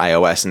apps for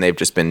iOS, and they've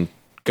just been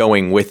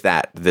going with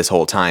that this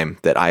whole time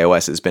that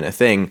iOS has been a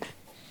thing.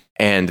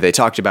 And they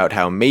talked about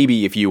how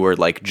maybe if you were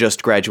like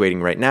just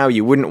graduating right now,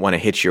 you wouldn't want to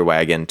hitch your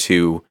wagon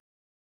to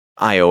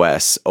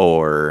iOS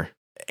or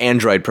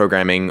Android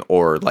programming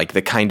or like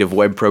the kind of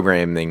web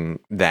programming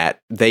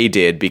that they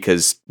did,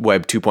 because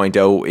Web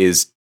 2.0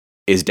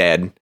 is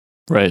dead.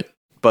 Right.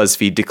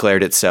 BuzzFeed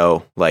declared it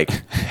so like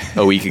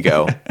a week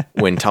ago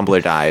when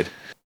Tumblr died.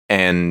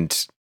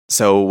 And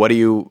so what do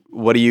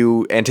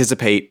you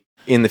anticipate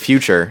in the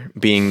future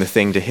being the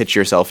thing to hitch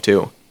yourself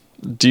to?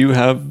 Do you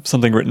have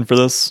something written for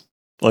this?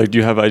 Like, do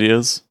you have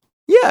ideas?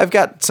 Yeah, I've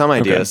got some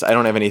ideas. Okay. I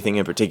don't have anything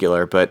in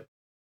particular,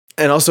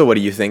 and also, what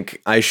do you think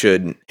I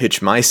should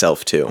hitch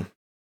myself to?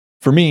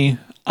 For me,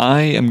 I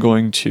am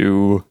going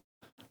to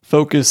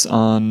focus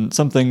on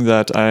something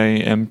that I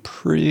am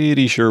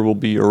pretty sure will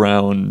be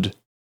around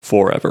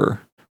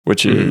forever,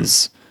 which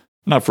is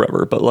not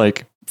forever, but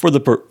like for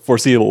the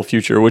foreseeable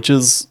future, which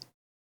is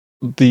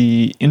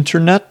the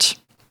internet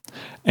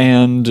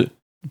and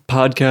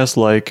podcast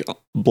like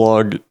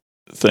blog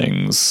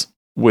things,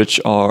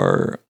 which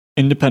are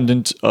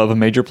independent of a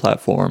major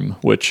platform,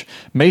 which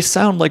may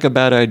sound like a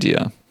bad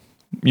idea.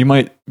 You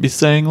might be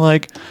saying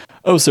like,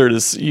 oh,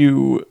 Certus,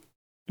 you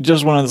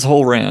just went on this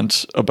whole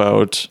rant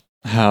about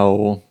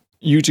how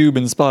YouTube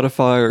and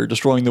Spotify are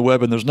destroying the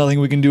web and there's nothing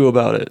we can do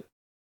about it.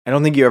 I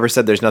don't think you ever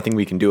said there's nothing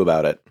we can do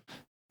about it.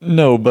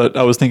 No, but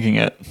I was thinking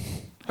it.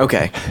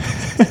 Okay.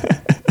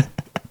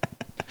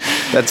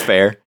 That's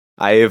fair.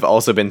 I have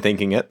also been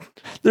thinking it.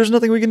 There's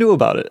nothing we can do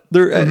about it.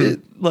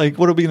 Like,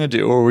 what are we going to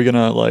do? Are we going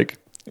to, like,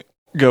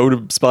 go to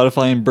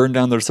Spotify and burn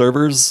down their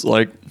servers?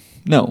 Like,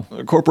 no.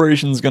 A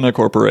corporation's going to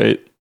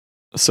corporate.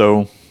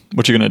 So,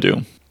 what you going to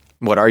do?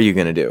 What are you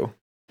going to do?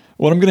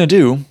 What I'm going to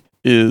do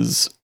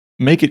is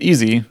make it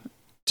easy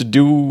to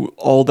do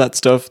all that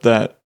stuff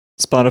that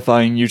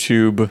Spotify and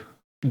YouTube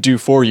do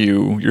for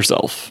you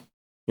yourself.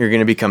 You're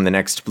going to become the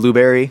next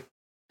Blueberry?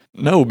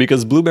 No,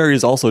 because Blueberry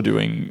is also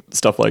doing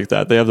stuff like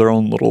that. They have their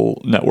own little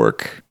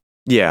network.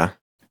 Yeah.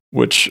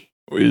 Which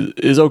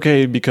is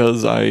okay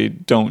because I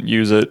don't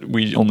use it.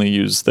 We only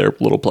use their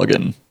little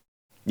plugin.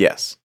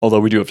 Yes.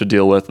 Although we do have to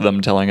deal with them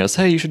telling us,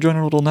 hey, you should join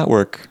our little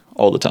network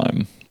all the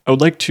time. I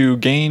would like to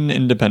gain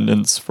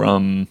independence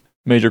from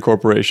major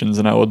corporations,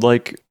 and I would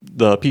like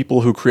the people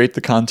who create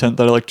the content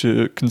that I like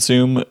to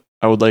consume,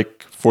 I would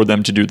like for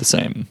them to do the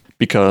same.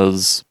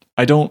 Because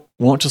I don't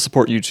want to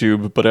support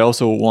YouTube, but I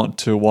also want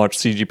to watch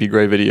CGP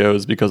Grey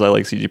videos because I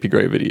like CGP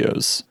Grey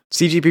videos.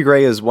 CGP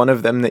Grey is one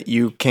of them that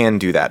you can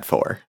do that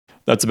for.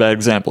 That's a bad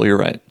example, you're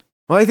right.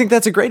 Well, I think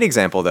that's a great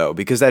example, though,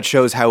 because that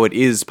shows how it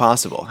is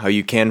possible, how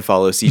you can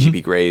follow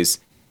CGP Grey's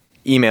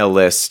email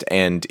list,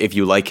 and if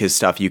you like his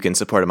stuff, you can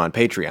support him on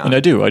Patreon. And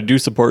I do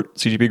support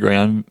CGP Grey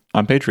on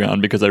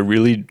Patreon because I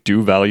really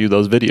do value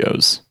those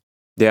videos.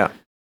 Yeah.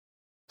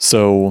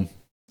 So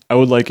I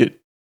would like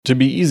it to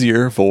be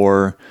easier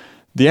for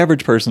the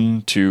average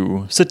person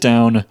to sit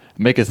down,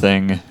 make a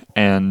thing,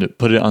 and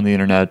put it on the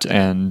internet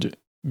and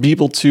be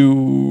able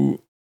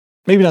to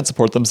maybe not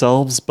support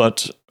themselves,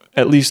 but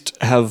at least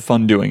have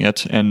fun doing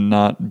it and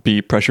not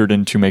be pressured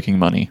into making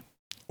money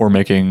or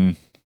making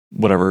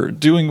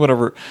doing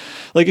whatever.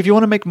 Like, if you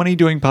want to make money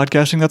doing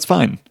podcasting, that's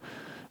fine.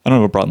 I don't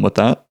have a problem with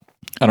that.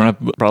 I don't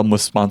have a problem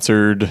with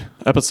sponsored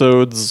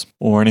episodes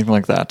or anything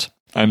like that.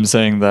 I'm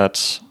saying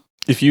that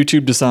if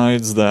YouTube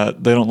decides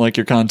that they don't like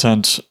your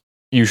content,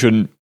 you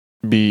shouldn't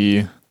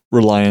be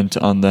reliant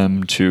on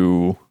them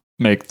to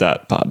make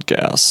that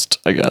podcast,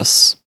 I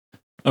guess.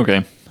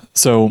 Okay,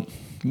 so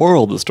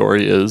moral of the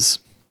story is,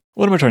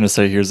 what am I trying to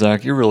say here,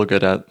 Zach? You're real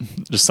good at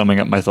just summing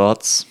up my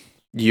thoughts.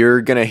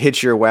 You're going to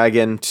hitch your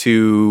wagon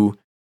to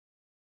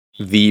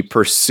the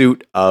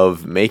pursuit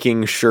of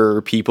making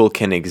sure people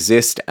can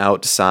exist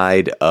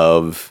outside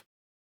of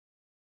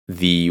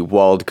the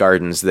walled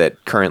gardens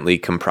that currently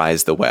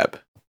comprise the web.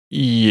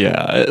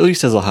 Yeah, at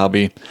least as a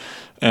hobby.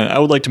 And I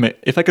would like to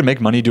if I could make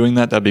money doing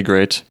that, that'd be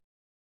great.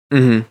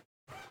 Mm-hmm.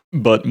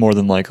 But more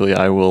than likely,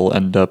 I will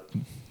end up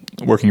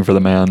working for the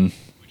man.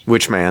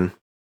 Which man?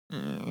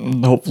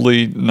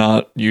 Hopefully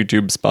not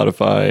YouTube,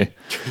 Spotify,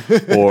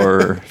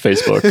 or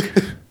Facebook.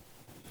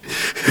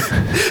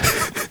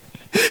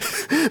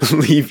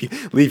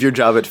 leave your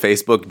job at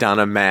Facebook, don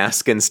a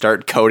mask, and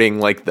start coding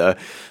like the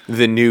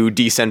new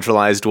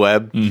decentralized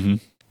web. Mm-hmm.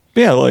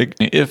 Yeah, like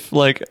if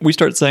we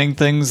start saying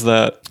things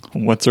that,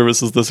 what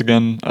service is this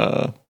again?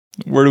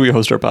 Where do we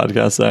host our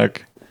podcast,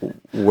 Zach?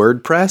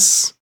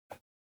 WordPress?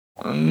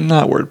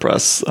 Not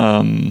WordPress.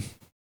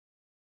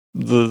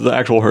 The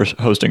actual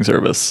hosting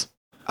service.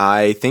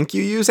 I think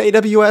you use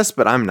AWS,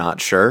 but I'm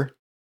not sure.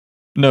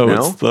 No?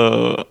 It's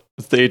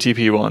the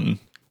ATP one.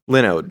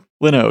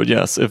 Linode,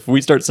 yes. If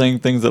we start saying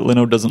things that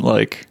Linode doesn't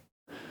like,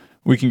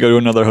 we can go to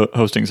another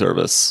hosting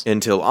service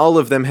until all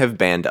of them have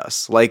banned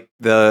us.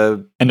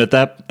 And at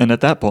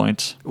that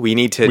point, we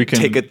need to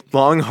take a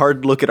long,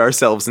 hard look at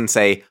ourselves and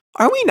say,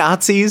 "Are we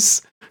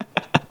Nazis?"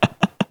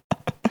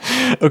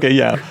 Okay,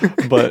 yeah,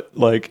 but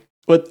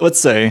let's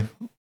say,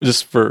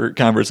 just for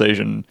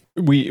conversation,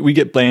 we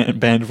get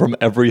banned from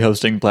every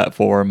hosting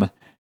platform,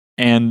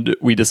 and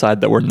we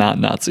decide that we're not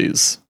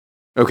Nazis.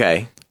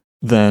 Okay,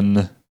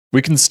 then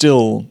we can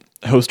still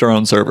host our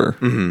own server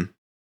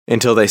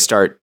until they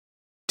start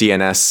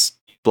DNS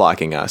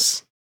blocking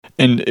us.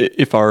 And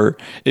if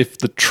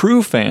the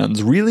true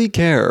fans really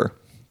care,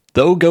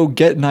 they'll go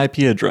get an IP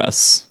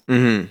address.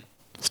 Mm-hmm.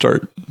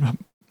 Start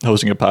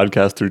hosting a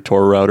podcast through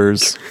Tor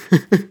routers.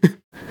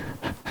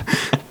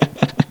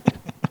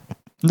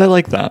 And I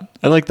like that.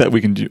 I like that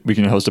we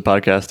can host a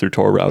podcast through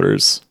Tor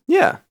routers.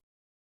 Yeah.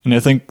 And I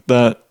think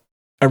that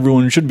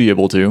everyone should be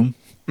able to.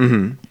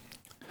 Mm-hmm.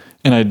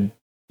 And I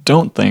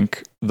don't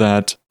think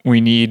that we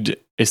need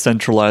a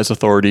centralized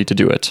authority to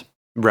do it.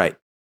 Right.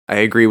 I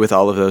agree with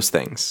all of those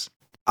things.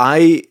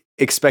 I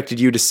expected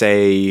you to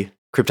say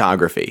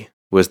cryptography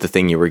was the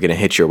thing you were going to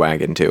hitch your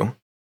wagon to.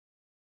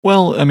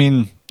 Well, I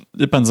mean,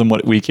 depends on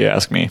what week you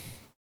ask me.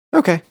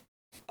 Okay.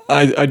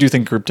 I do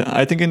think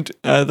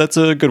that's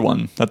a good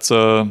one.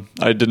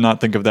 I did not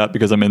think of that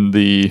because I'm in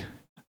the...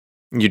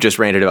 You just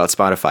ranted about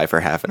Spotify for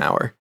half an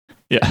hour.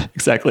 Yeah,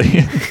 exactly.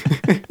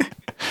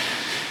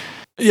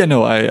 Yeah,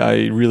 no,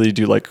 I really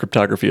do like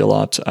cryptography a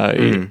lot.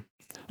 I'm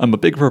a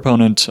big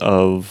proponent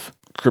of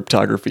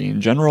cryptography in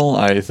general.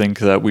 I think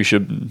that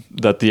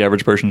that the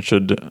average person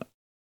should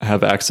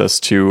have access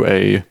to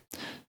a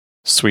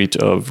suite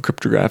of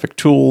cryptographic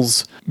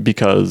tools,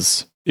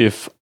 because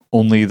if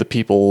only the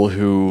people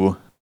who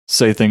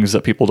say things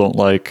that people don't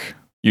like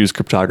use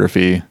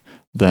cryptography,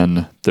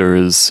 then there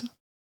is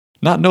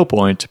not no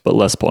point, but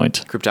less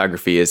point.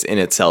 Cryptography is in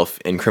itself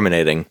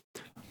incriminating.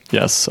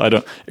 Yes,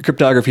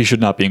 cryptography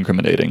should not be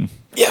incriminating.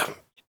 Yeah.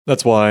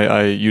 That's why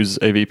I use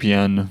a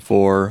VPN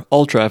for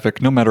all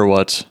traffic, no matter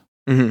what.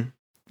 Mm-hmm.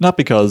 Not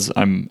because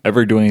I'm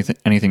ever doing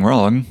anything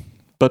wrong,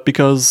 but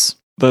because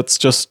That's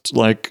just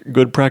like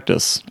good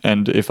practice.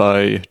 And if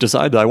I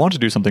decide that I want to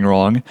do something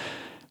wrong,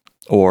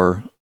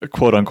 or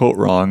quote unquote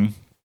wrong,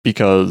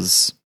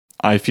 because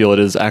I feel it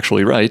is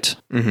actually right,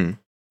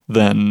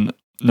 then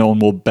no one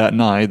will bat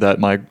an eye that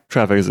my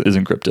traffic is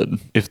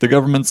encrypted. If the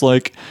government's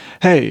like,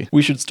 hey,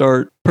 we should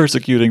start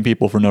persecuting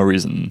people for no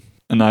reason,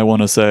 and I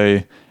want to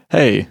say,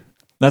 hey,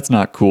 that's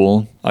not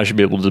cool, I should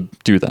be able to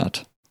do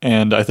that.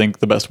 And I think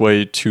the best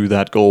way to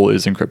that goal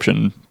is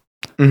encryption.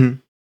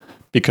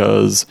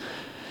 Because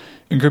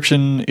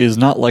encryption is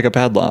not like a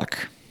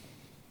padlock.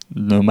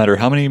 No matter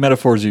how many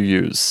metaphors you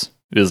use,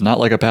 it is not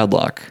like a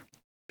padlock.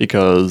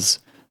 Because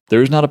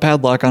there is not a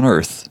padlock on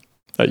Earth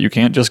that you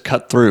can't just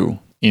cut through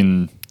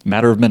in a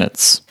matter of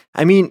minutes.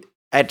 I mean,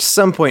 at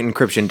some point,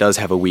 encryption does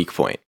have a weak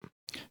point.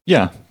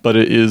 Yeah, but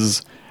it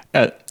is,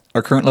 at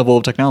our current level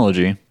of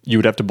technology, you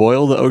would have to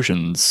boil the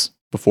oceans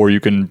before you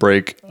can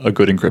break a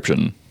good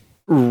encryption.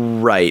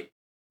 Right.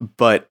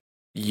 But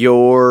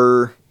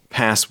your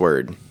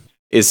password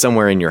is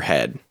somewhere in your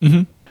head.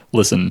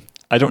 Listen,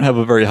 I don't have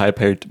a very high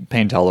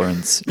pain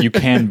tolerance. You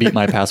can beat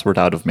my password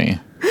out of me.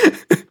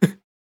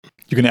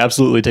 You can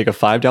absolutely take a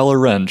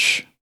 $5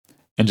 wrench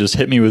and just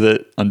hit me with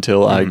it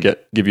until I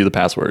give you the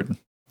password.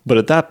 But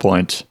at that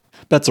point,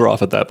 bets are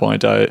off at that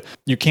point.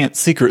 You can't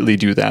secretly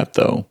do that,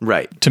 though.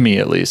 Right. To me,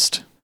 at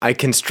least. I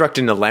construct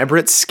an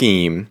elaborate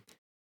scheme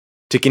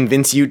to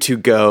convince you to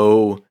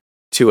go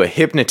to a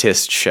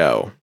hypnotist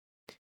show.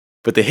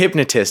 But the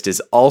hypnotist is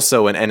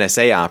also an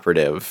NSA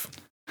operative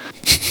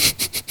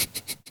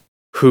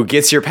who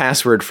gets your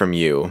password from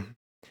you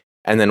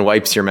and then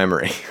wipes your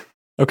memory.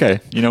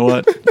 Okay, you know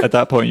what? At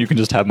that point, you can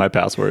just have my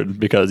password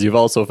because you've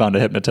also found a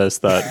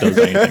hypnotist that does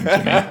anything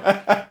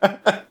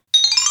to me.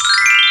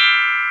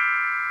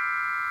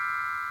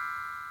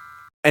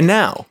 And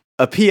now,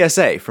 a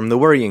PSA from the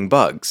Worrying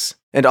Bugs,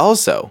 and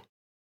also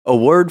a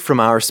word from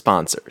our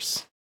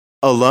sponsors.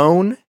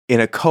 Alone in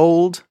a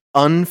cold,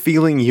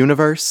 unfeeling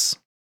universe?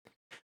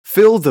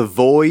 Fill the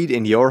void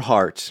in your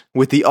heart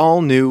with the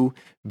all-new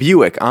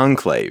Buick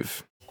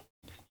Enclave.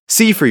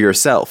 See for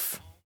yourself.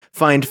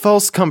 Find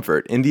false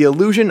comfort in the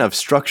illusion of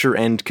structure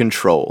and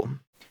control.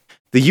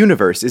 The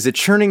universe is a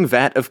churning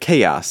vat of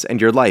chaos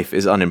and your life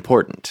is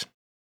unimportant.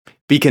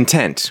 Be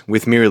content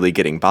with merely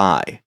getting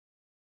by.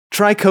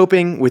 Try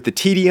coping with the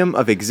tedium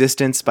of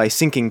existence by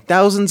sinking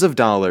thousands of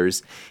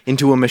dollars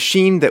into a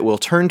machine that will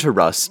turn to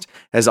rust,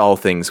 as all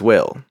things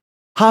will.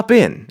 Hop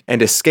in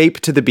and escape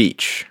to the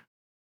beach.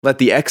 Let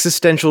the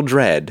existential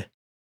dread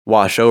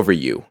wash over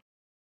you,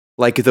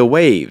 like the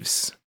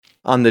waves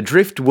on the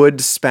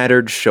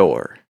driftwood-spattered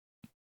shore.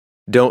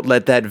 Don't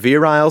let that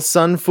virile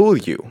sun fool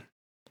you.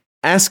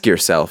 Ask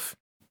yourself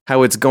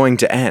how it's going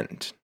to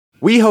end.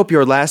 We hope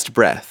your last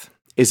breath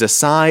is a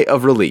sigh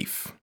of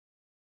relief.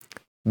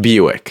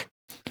 Buick.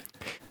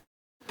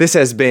 This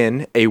has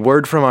been a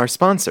word from our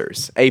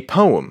sponsors, a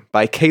poem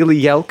by Kaylee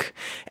Yelk,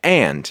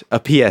 and a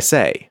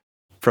PSA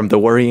from the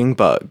Worrying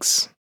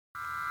Bugs.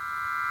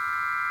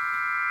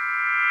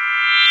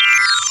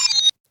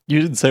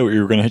 You didn't say what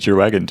you were going to hit your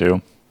wagon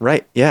to.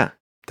 Right, yeah.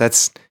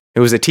 It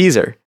was a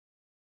teaser.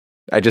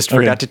 I just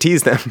forgot to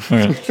tease them.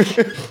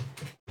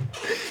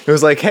 It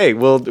was like, hey,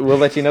 we'll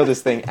let you know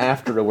this thing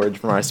after a word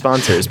from our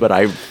sponsors, but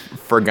I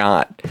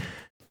forgot.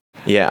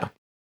 Yeah.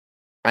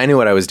 I knew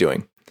what I was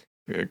doing.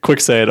 Quick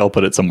say it, I'll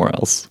put it somewhere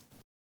else.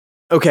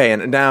 Okay,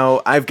 and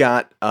now I've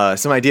got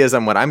some ideas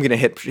on what I'm going to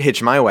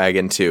hitch my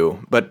wagon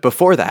to, but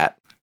before that,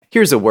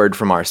 here's a word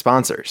from our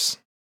sponsors.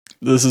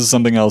 This is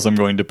something else I'm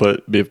going to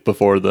put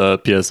before the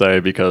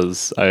PSA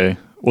because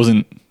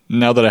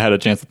now that I had a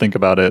chance to think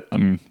about it,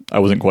 I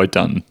wasn't quite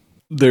done.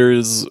 There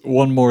is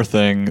one more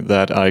thing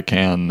that I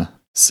can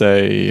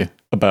say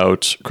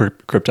about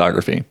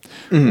cryptography,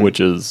 which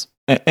is,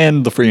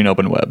 and the free and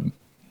open web,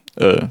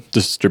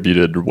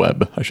 distributed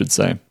web, I should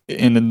say.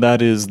 And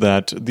that is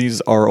that these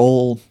are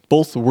all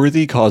both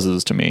worthy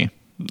causes to me.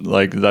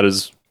 Like, that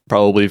is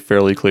probably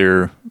fairly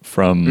clear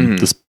from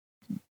the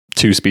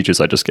two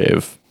speeches I just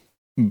gave.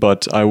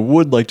 But I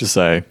would like to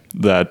say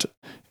that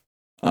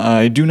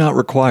I do not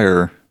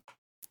require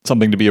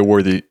something to be a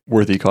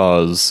worthy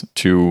cause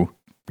to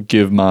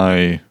give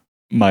my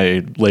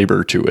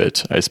labor to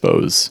it, I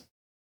suppose.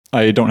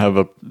 I don't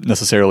have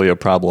necessarily a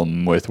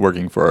problem with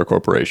working for a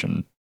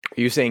corporation.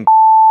 Are you saying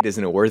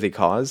isn't a worthy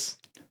cause?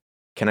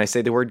 Can I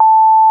say the word?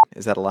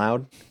 Is that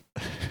allowed?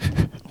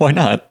 Why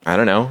not? I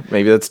don't know.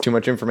 Maybe that's too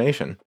much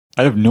information.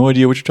 I have no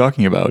idea what you're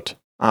talking about.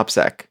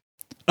 OPSEC.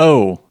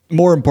 Oh,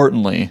 more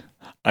importantly,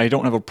 I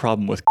don't have a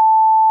problem with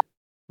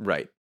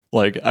Right.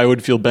 Like, I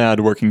would feel bad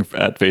working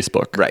at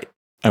Facebook. Right.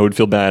 I would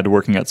feel bad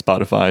working at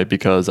Spotify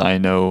because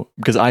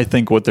I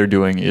think what they're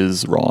doing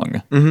is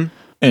wrong.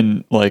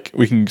 And like,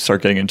 we can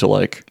start getting into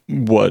like,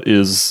 what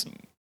is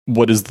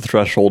the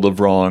threshold of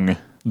wrong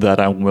that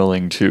I'm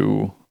willing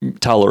to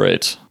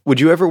tolerate? Would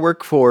you ever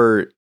work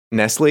for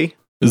Nestle?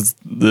 Is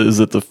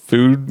it the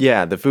food?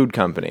 Yeah, the food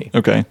company.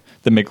 Okay.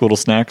 They make little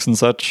snacks and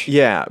such?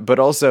 Yeah, but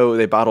also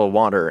they bottle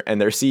water,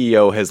 and their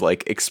CEO has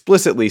like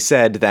explicitly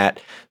said that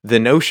the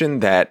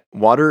notion that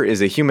water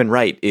is a human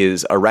right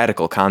is a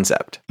radical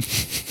concept.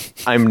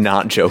 I'm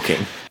not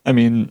joking. I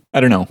mean, I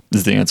don't know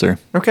is the answer.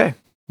 Okay.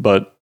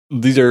 But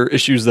these are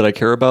issues that I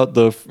care about,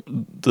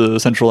 the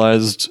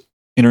centralized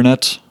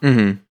internet.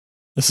 Mm-hmm.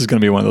 This is going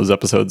to be one of those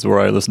episodes where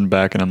I listen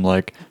back and I'm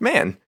like,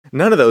 man,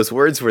 none of those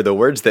words were the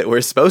words that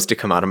were supposed to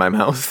come out of my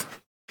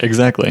mouth.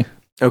 Exactly.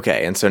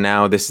 Okay, and so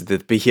now the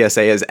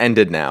PSA has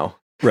ended now.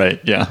 Right,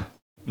 yeah.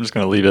 I'm just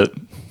going to leave it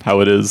how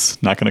it is.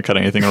 Not going to cut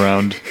anything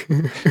around.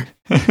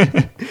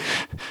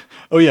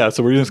 Oh, yeah,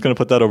 so we're just going to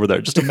put that over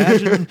there. Just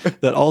imagine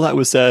that all that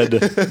was said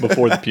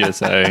before the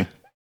PSA,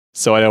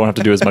 so I don't have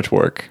to do as much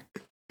work.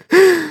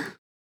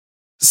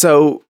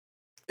 So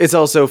it's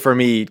also, for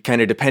me,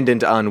 kind of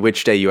dependent on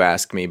which day you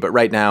ask me. But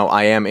right now,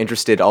 I am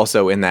interested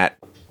also in that,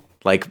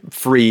 like,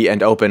 free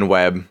and open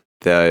web,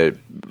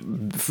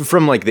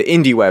 from like the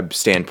indie web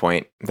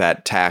standpoint,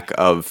 that tack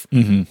of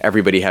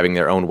everybody having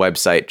their own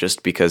website,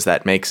 just because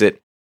that makes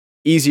it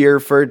easier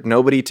for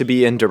nobody to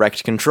be in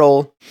direct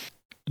control.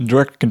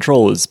 Direct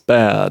control is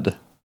bad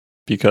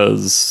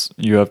because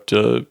you have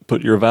to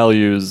put your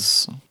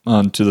values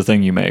onto the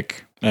thing you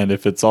make. And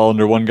if it's all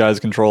under one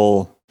guy's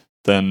control,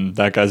 then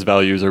that guy's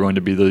values are going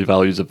to be the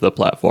values of the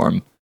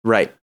platform.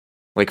 Right.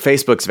 Like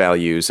Facebook's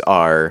values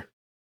are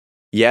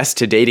yes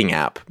to dating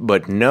app,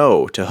 but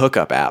no to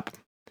hookup app.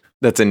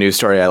 That's a news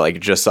story I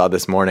just saw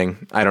this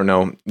morning. I don't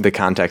know the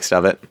context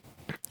of it.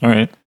 All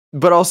right.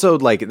 But also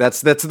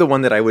that's the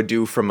one that I would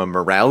do from a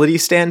morality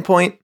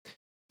standpoint.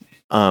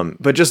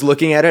 But just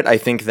looking at it, I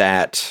think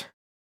that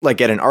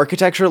at an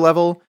architecture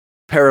level,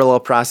 parallel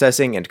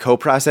processing and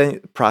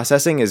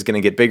co-processing is going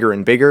to get bigger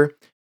and bigger.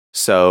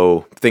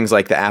 So things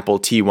like the Apple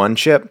T1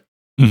 chip.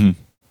 Mm-hmm.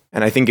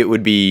 And I think it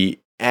would be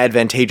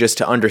advantageous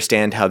to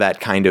understand how that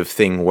kind of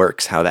thing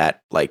works, how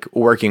that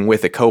working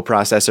with a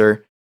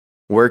coprocessor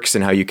works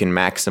and how you can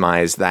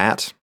maximize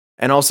that.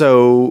 And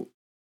also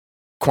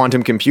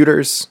quantum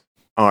computers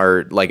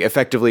are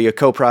effectively a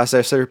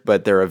coprocessor,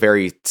 but they're a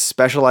very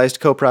specialized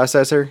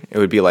coprocessor. It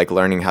would be like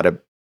learning how to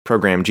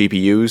program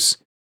GPUs.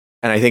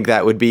 And I think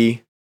that would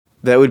be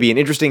an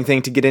interesting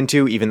thing to get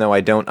into, even though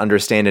I don't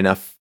understand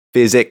enough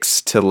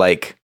physics to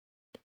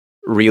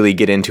really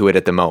get into it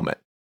at the moment.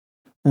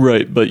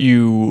 Right, but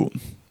you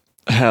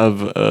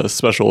have a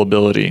special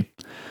ability,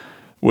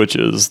 which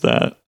is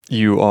that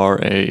you are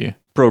a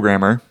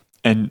programmer,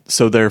 and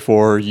so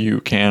therefore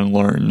you can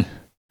learn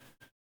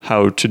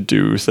how to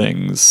do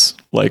things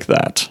like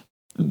that.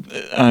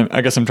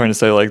 I guess I'm trying to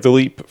say the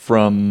leap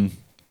from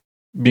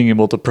being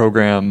able to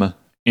program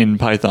in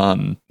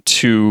Python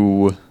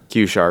to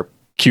Q#.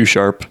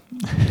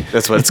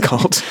 That's what it's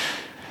called.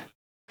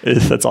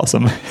 That's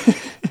awesome.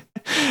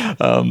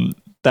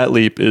 That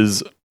leap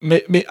is,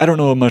 I don't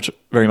know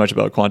very much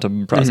about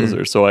quantum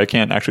processors, so I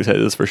can't actually say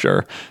this for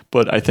sure,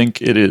 but I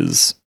think it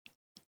is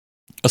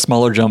a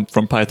smaller jump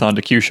from Python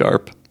to Q#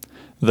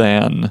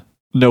 than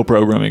no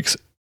programming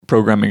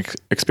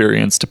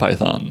experience to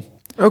Python.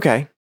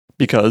 Okay.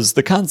 Because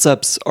the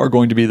concepts are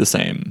going to be the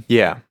same.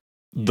 Yeah.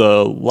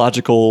 The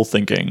logical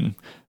thinking,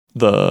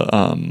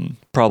 the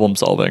problem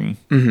solving,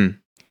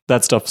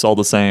 that stuff's all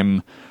the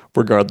same,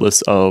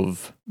 regardless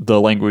of the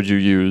language you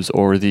use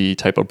or the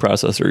type of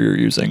processor you're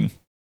using.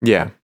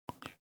 Yeah.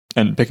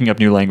 And picking up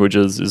new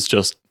languages is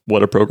just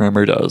what a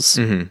programmer does.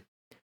 Mm-hmm.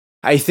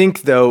 I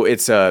think, though,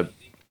 it's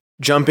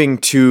jumping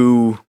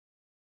to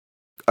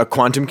a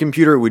quantum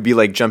computer would be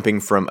like jumping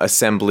from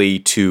assembly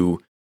to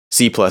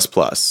C++.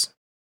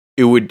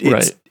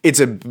 It's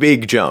a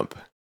big jump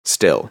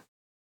still.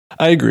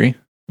 I agree,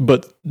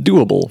 but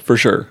doable for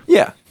sure.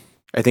 Yeah.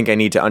 I think I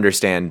need to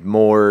understand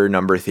more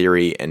number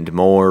theory and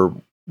more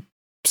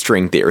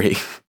string theory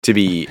to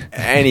be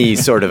any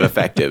sort of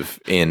effective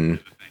in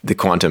the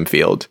quantum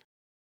field.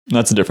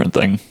 That's a different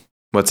thing.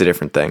 What's a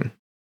different thing?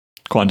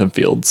 Quantum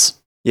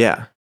fields.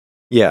 Yeah.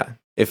 Yeah.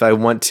 If I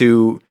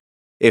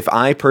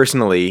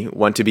personally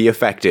want to be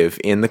effective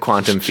in the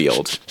quantum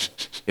field,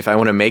 if I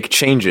want to make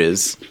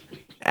changes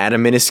at a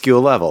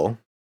minuscule level.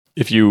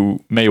 If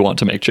you may want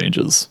to make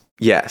changes.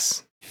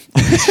 Yes.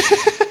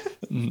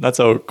 That's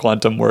how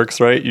quantum works,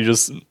 right? You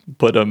just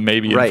put a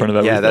maybe in front of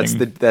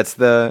everything.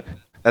 Yeah,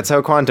 that's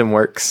how quantum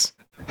works.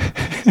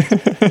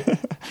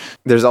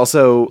 There's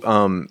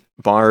also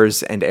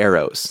bars and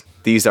arrows.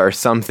 These are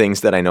some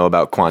things that I know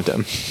about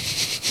quantum.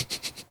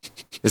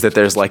 Is that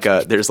there's like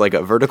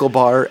a vertical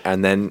bar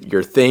and then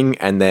your thing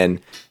and then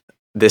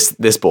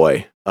this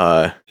boy,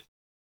 a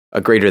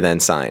greater than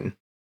sign.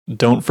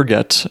 Don't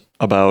forget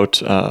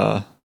about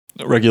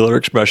regular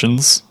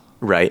expressions.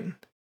 Right.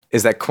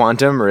 Is that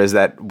quantum or is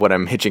that what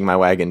I'm hitching my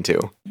wagon to?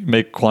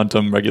 Make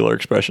quantum regular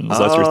expressions.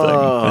 That's your thing.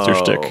 That's your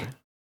shtick.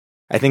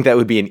 I think that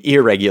would be an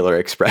irregular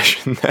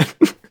expression then.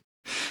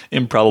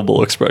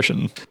 Improbable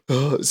expression.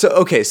 So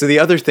the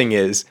other thing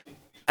is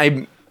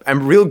I'm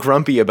real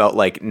grumpy about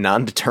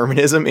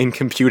non-determinism in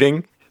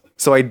computing.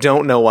 So I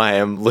don't know why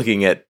I'm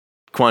looking at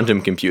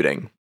quantum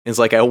computing. It's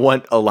I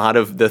want a lot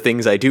of the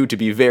things I do to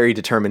be very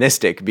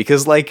deterministic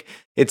because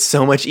it's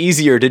so much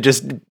easier to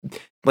just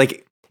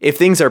if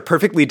things are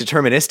perfectly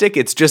deterministic,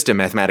 it's just a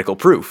mathematical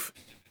proof.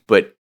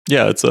 But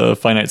yeah, it's a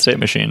finite state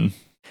machine.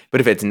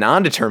 But if it's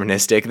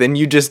non-deterministic, then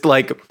you just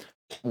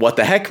what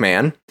the heck,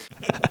 man?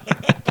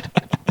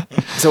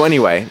 So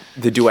anyway,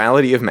 the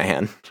duality of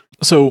man.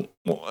 So,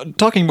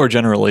 talking more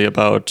generally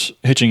about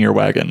hitching your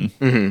wagon,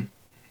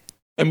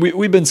 and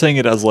we've been saying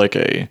it as like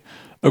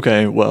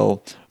okay,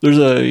 well, there's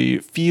a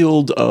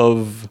field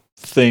of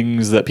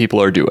things that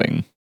people are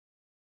doing,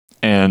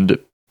 and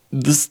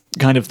this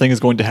kind of thing is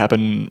going to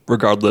happen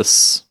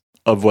regardless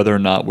of whether or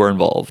not we're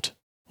involved.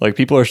 Like,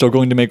 people are still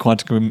going to make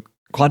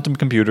quantum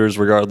computers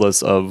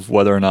regardless of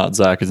whether or not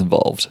Zach is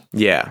involved.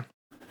 Yeah.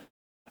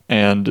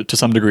 And to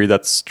some degree,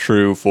 that's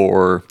true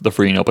for the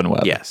free and open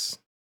web. Yes.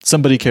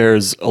 Somebody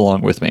cares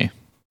along with me.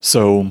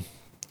 So,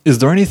 is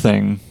there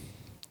anything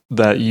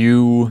that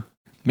you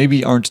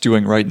maybe aren't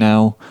doing right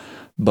now,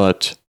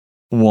 but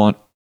want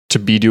to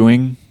be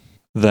doing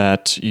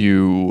that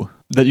you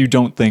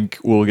don't think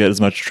will get as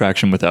much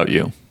traction without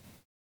you?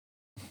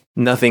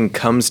 Nothing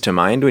comes to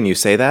mind when you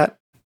say that?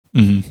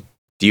 Mm-hmm.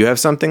 Do you have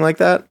something like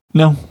that?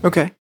 No.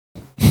 Okay.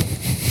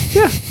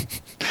 Yeah.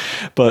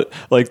 But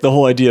like the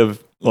whole idea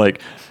of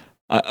like,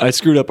 I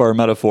screwed up our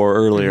metaphor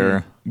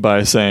earlier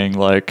by saying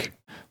like,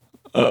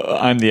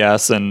 I'm the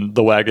ass and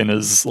the wagon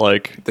is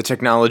like the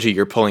technology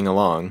you're pulling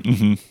along.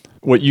 Mm-hmm.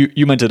 What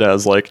you meant it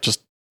as like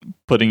just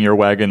putting your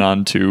wagon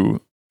onto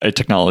a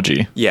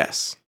technology.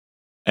 Yes.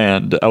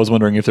 And I was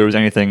wondering if there was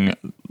anything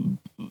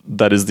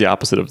that is the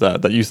opposite of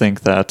that you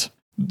think that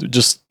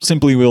just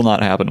simply will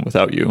not happen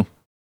without you.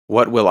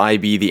 What will I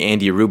be the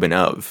Andy Rubin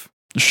of?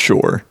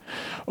 Sure.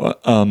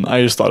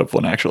 I just thought of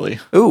one actually.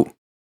 Ooh.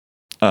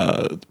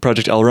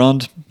 Project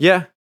Elrond.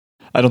 Yeah.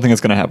 I don't think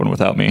it's going to happen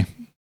without me.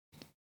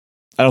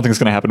 I don't think it's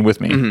going to happen with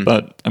me,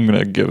 but I'm going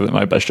to give it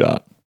my best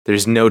shot.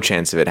 There's no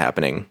chance of it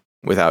happening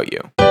without you.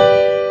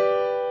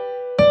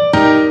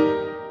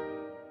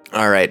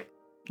 All right.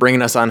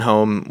 Bringing us on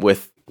home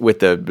with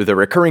the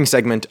recurring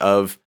segment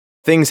of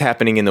things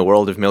happening in the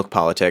world of milk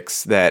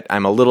politics that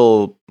I'm a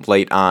little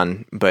late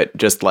on, but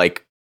just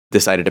like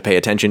decided to pay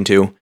attention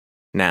to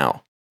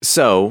now.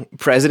 So,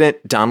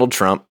 President Donald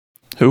Trump.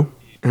 Who?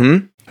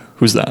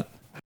 Who's that?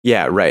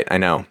 Yeah, right. I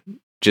know.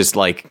 Just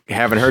like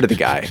haven't heard of the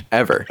guy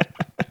ever.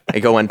 I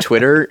go on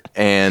Twitter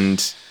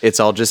and it's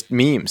all just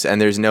memes and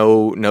there's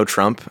no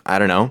Trump. I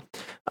don't know.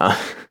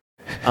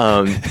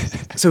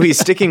 So he's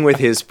sticking with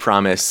his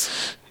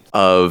promise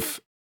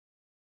of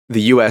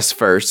the U.S.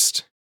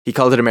 first. He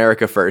called it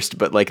America first,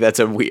 but like that's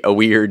a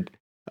weird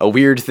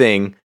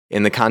thing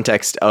in the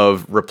context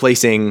of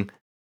replacing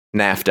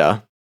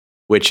NAFTA,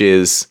 which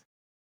is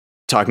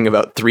talking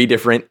about 3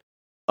 different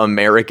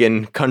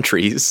American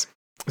countries.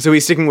 So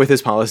he's sticking with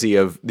his policy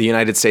of the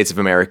United States of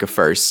America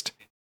first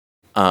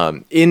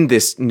in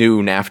this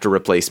new NAFTA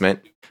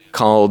replacement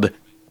called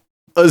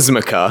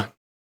USMCA.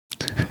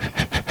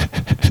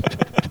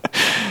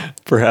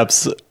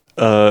 Perhaps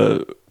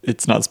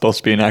it's not supposed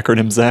to be an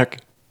acronym, Zach?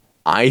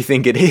 I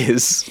think it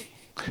is.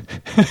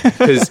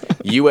 Because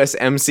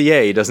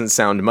USMCA doesn't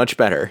sound much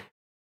better.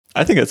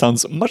 I think it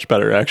sounds much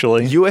better,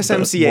 actually.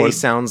 USMCA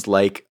sounds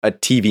like a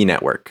TV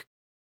network.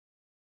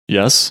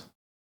 Yes.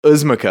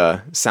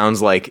 USMCA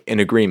sounds like an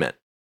agreement.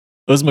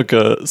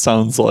 USMCA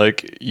sounds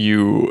like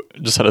you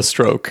just had a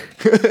stroke.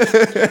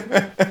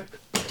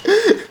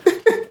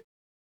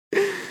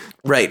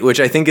 Right, which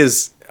I think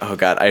is... Oh,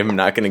 God, I'm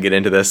not going to get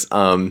into this.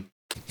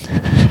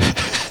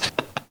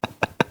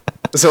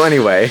 So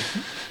anyway...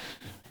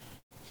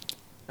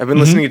 I've been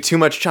listening to too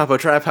much Chapo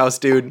Trap House,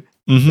 dude.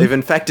 They've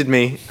infected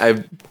me.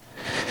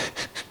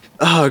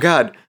 Oh,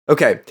 God.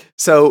 Okay,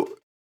 so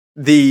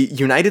the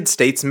United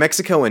States,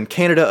 Mexico, and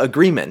Canada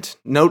agreement.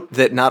 Note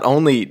that not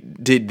only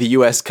did the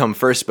U.S. come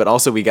first, but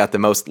also we got the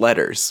most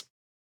letters.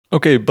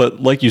 Okay, but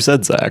like you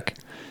said, Zach,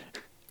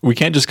 we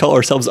can't just call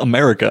ourselves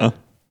America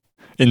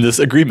in this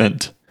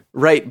agreement.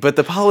 Right, but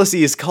the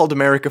policy is called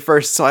America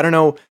first, so I don't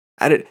know.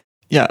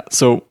 Yeah,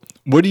 so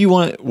what do you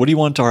want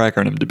our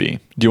acronym to be?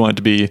 Do you want it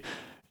to be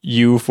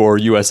U for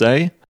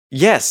USA?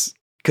 Yes,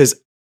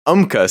 because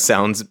UMCA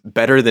sounds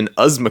better than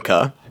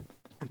USMCA.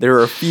 There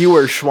are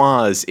fewer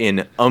schwas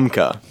in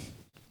UMCA.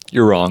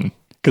 You're wrong,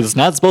 because it's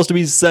not supposed to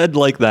be said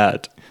like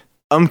that.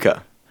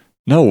 UMCA.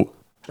 No.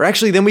 Or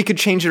actually, then we could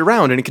change it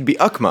around and it could be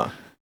UCMA.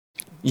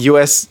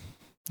 US...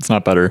 It's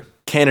not better.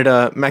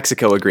 Canada,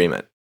 Mexico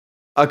agreement.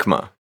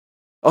 UCMA.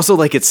 Also,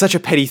 like, it's such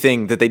a petty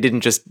thing that they didn't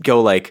just go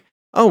like,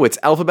 oh, it's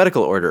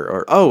alphabetical order,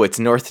 or oh, it's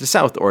north to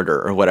south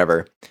order, or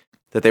whatever.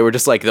 That they were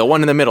just like, the one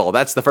in the middle,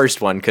 that's the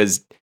first one,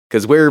 because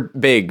we're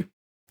big.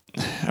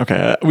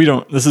 Okay,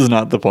 this is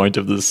not the point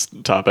of this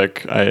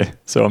topic,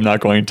 so I'm not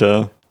going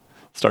to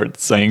start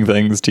saying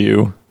things to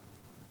you.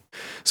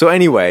 So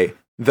anyway,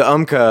 the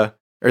UMCA,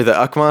 or the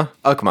UCMA,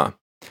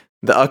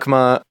 the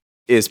UCMA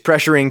is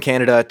pressuring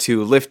Canada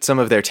to lift some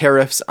of their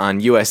tariffs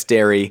on U.S.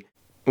 dairy,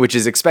 which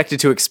is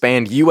expected to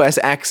expand U.S.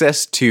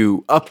 access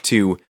to up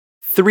to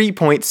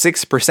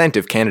 3.6%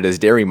 of Canada's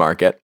dairy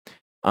market.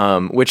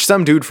 Which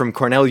some dude from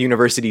Cornell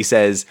University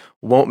says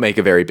won't make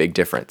a very big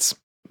difference.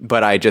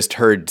 But I just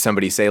heard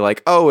somebody say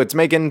like, oh, it's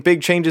making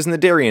big changes in the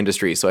dairy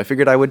industry, so I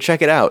figured I would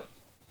check it out.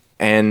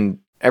 And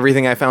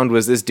everything I found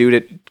was this dude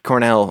at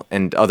Cornell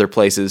and other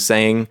places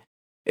saying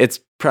it's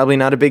probably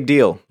not a big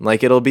deal.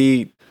 Like it'll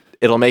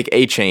make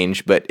a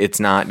change, but it's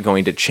not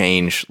going to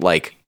change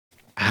like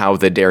how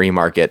the dairy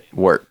market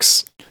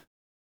works.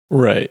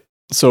 Right.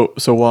 So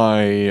why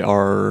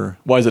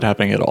is it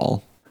happening at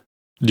all?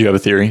 Do you have a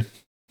theory?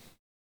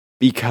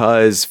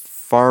 Because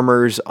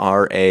farmers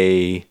are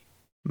a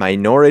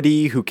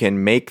minority who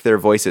can make their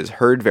voices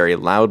heard very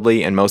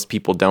loudly, and most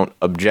people don't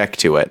object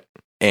to it.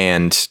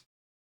 And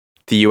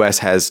the US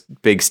has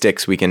big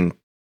sticks we can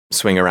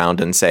swing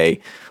around and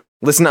say,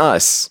 listen to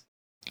us.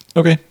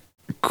 Okay.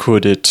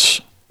 Could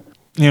it...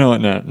 You know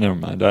what? No, never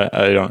mind.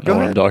 I don't know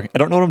what I'm talking. I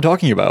don't know what I'm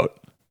talking about.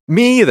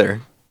 Me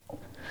either.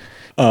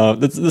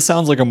 This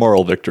sounds like a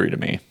moral victory to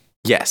me.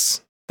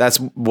 Yes, that's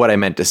what I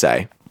meant to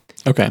say.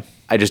 Okay.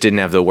 I just didn't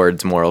have the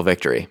words moral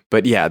victory.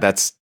 But yeah,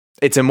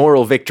 it's a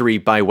moral victory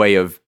by way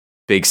of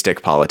big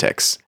stick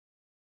politics.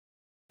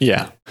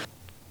 Yeah.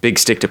 Big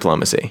stick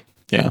diplomacy.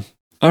 Yeah.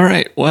 All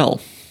right.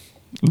 Well,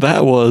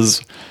 that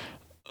was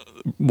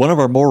one of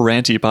our more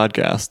ranty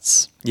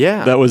podcasts.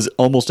 Yeah. That was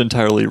almost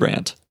entirely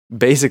rant.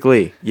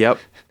 Basically, yep.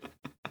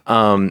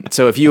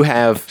 So if you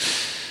have...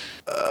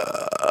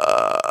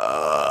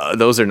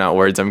 those are not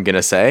words I'm going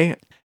to say.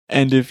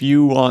 And if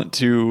you want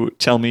to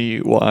tell me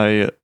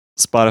why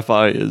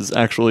Spotify is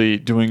actually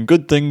doing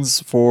good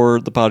things for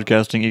the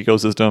podcasting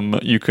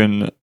ecosystem, you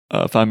can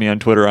find me on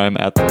Twitter. I'm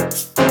at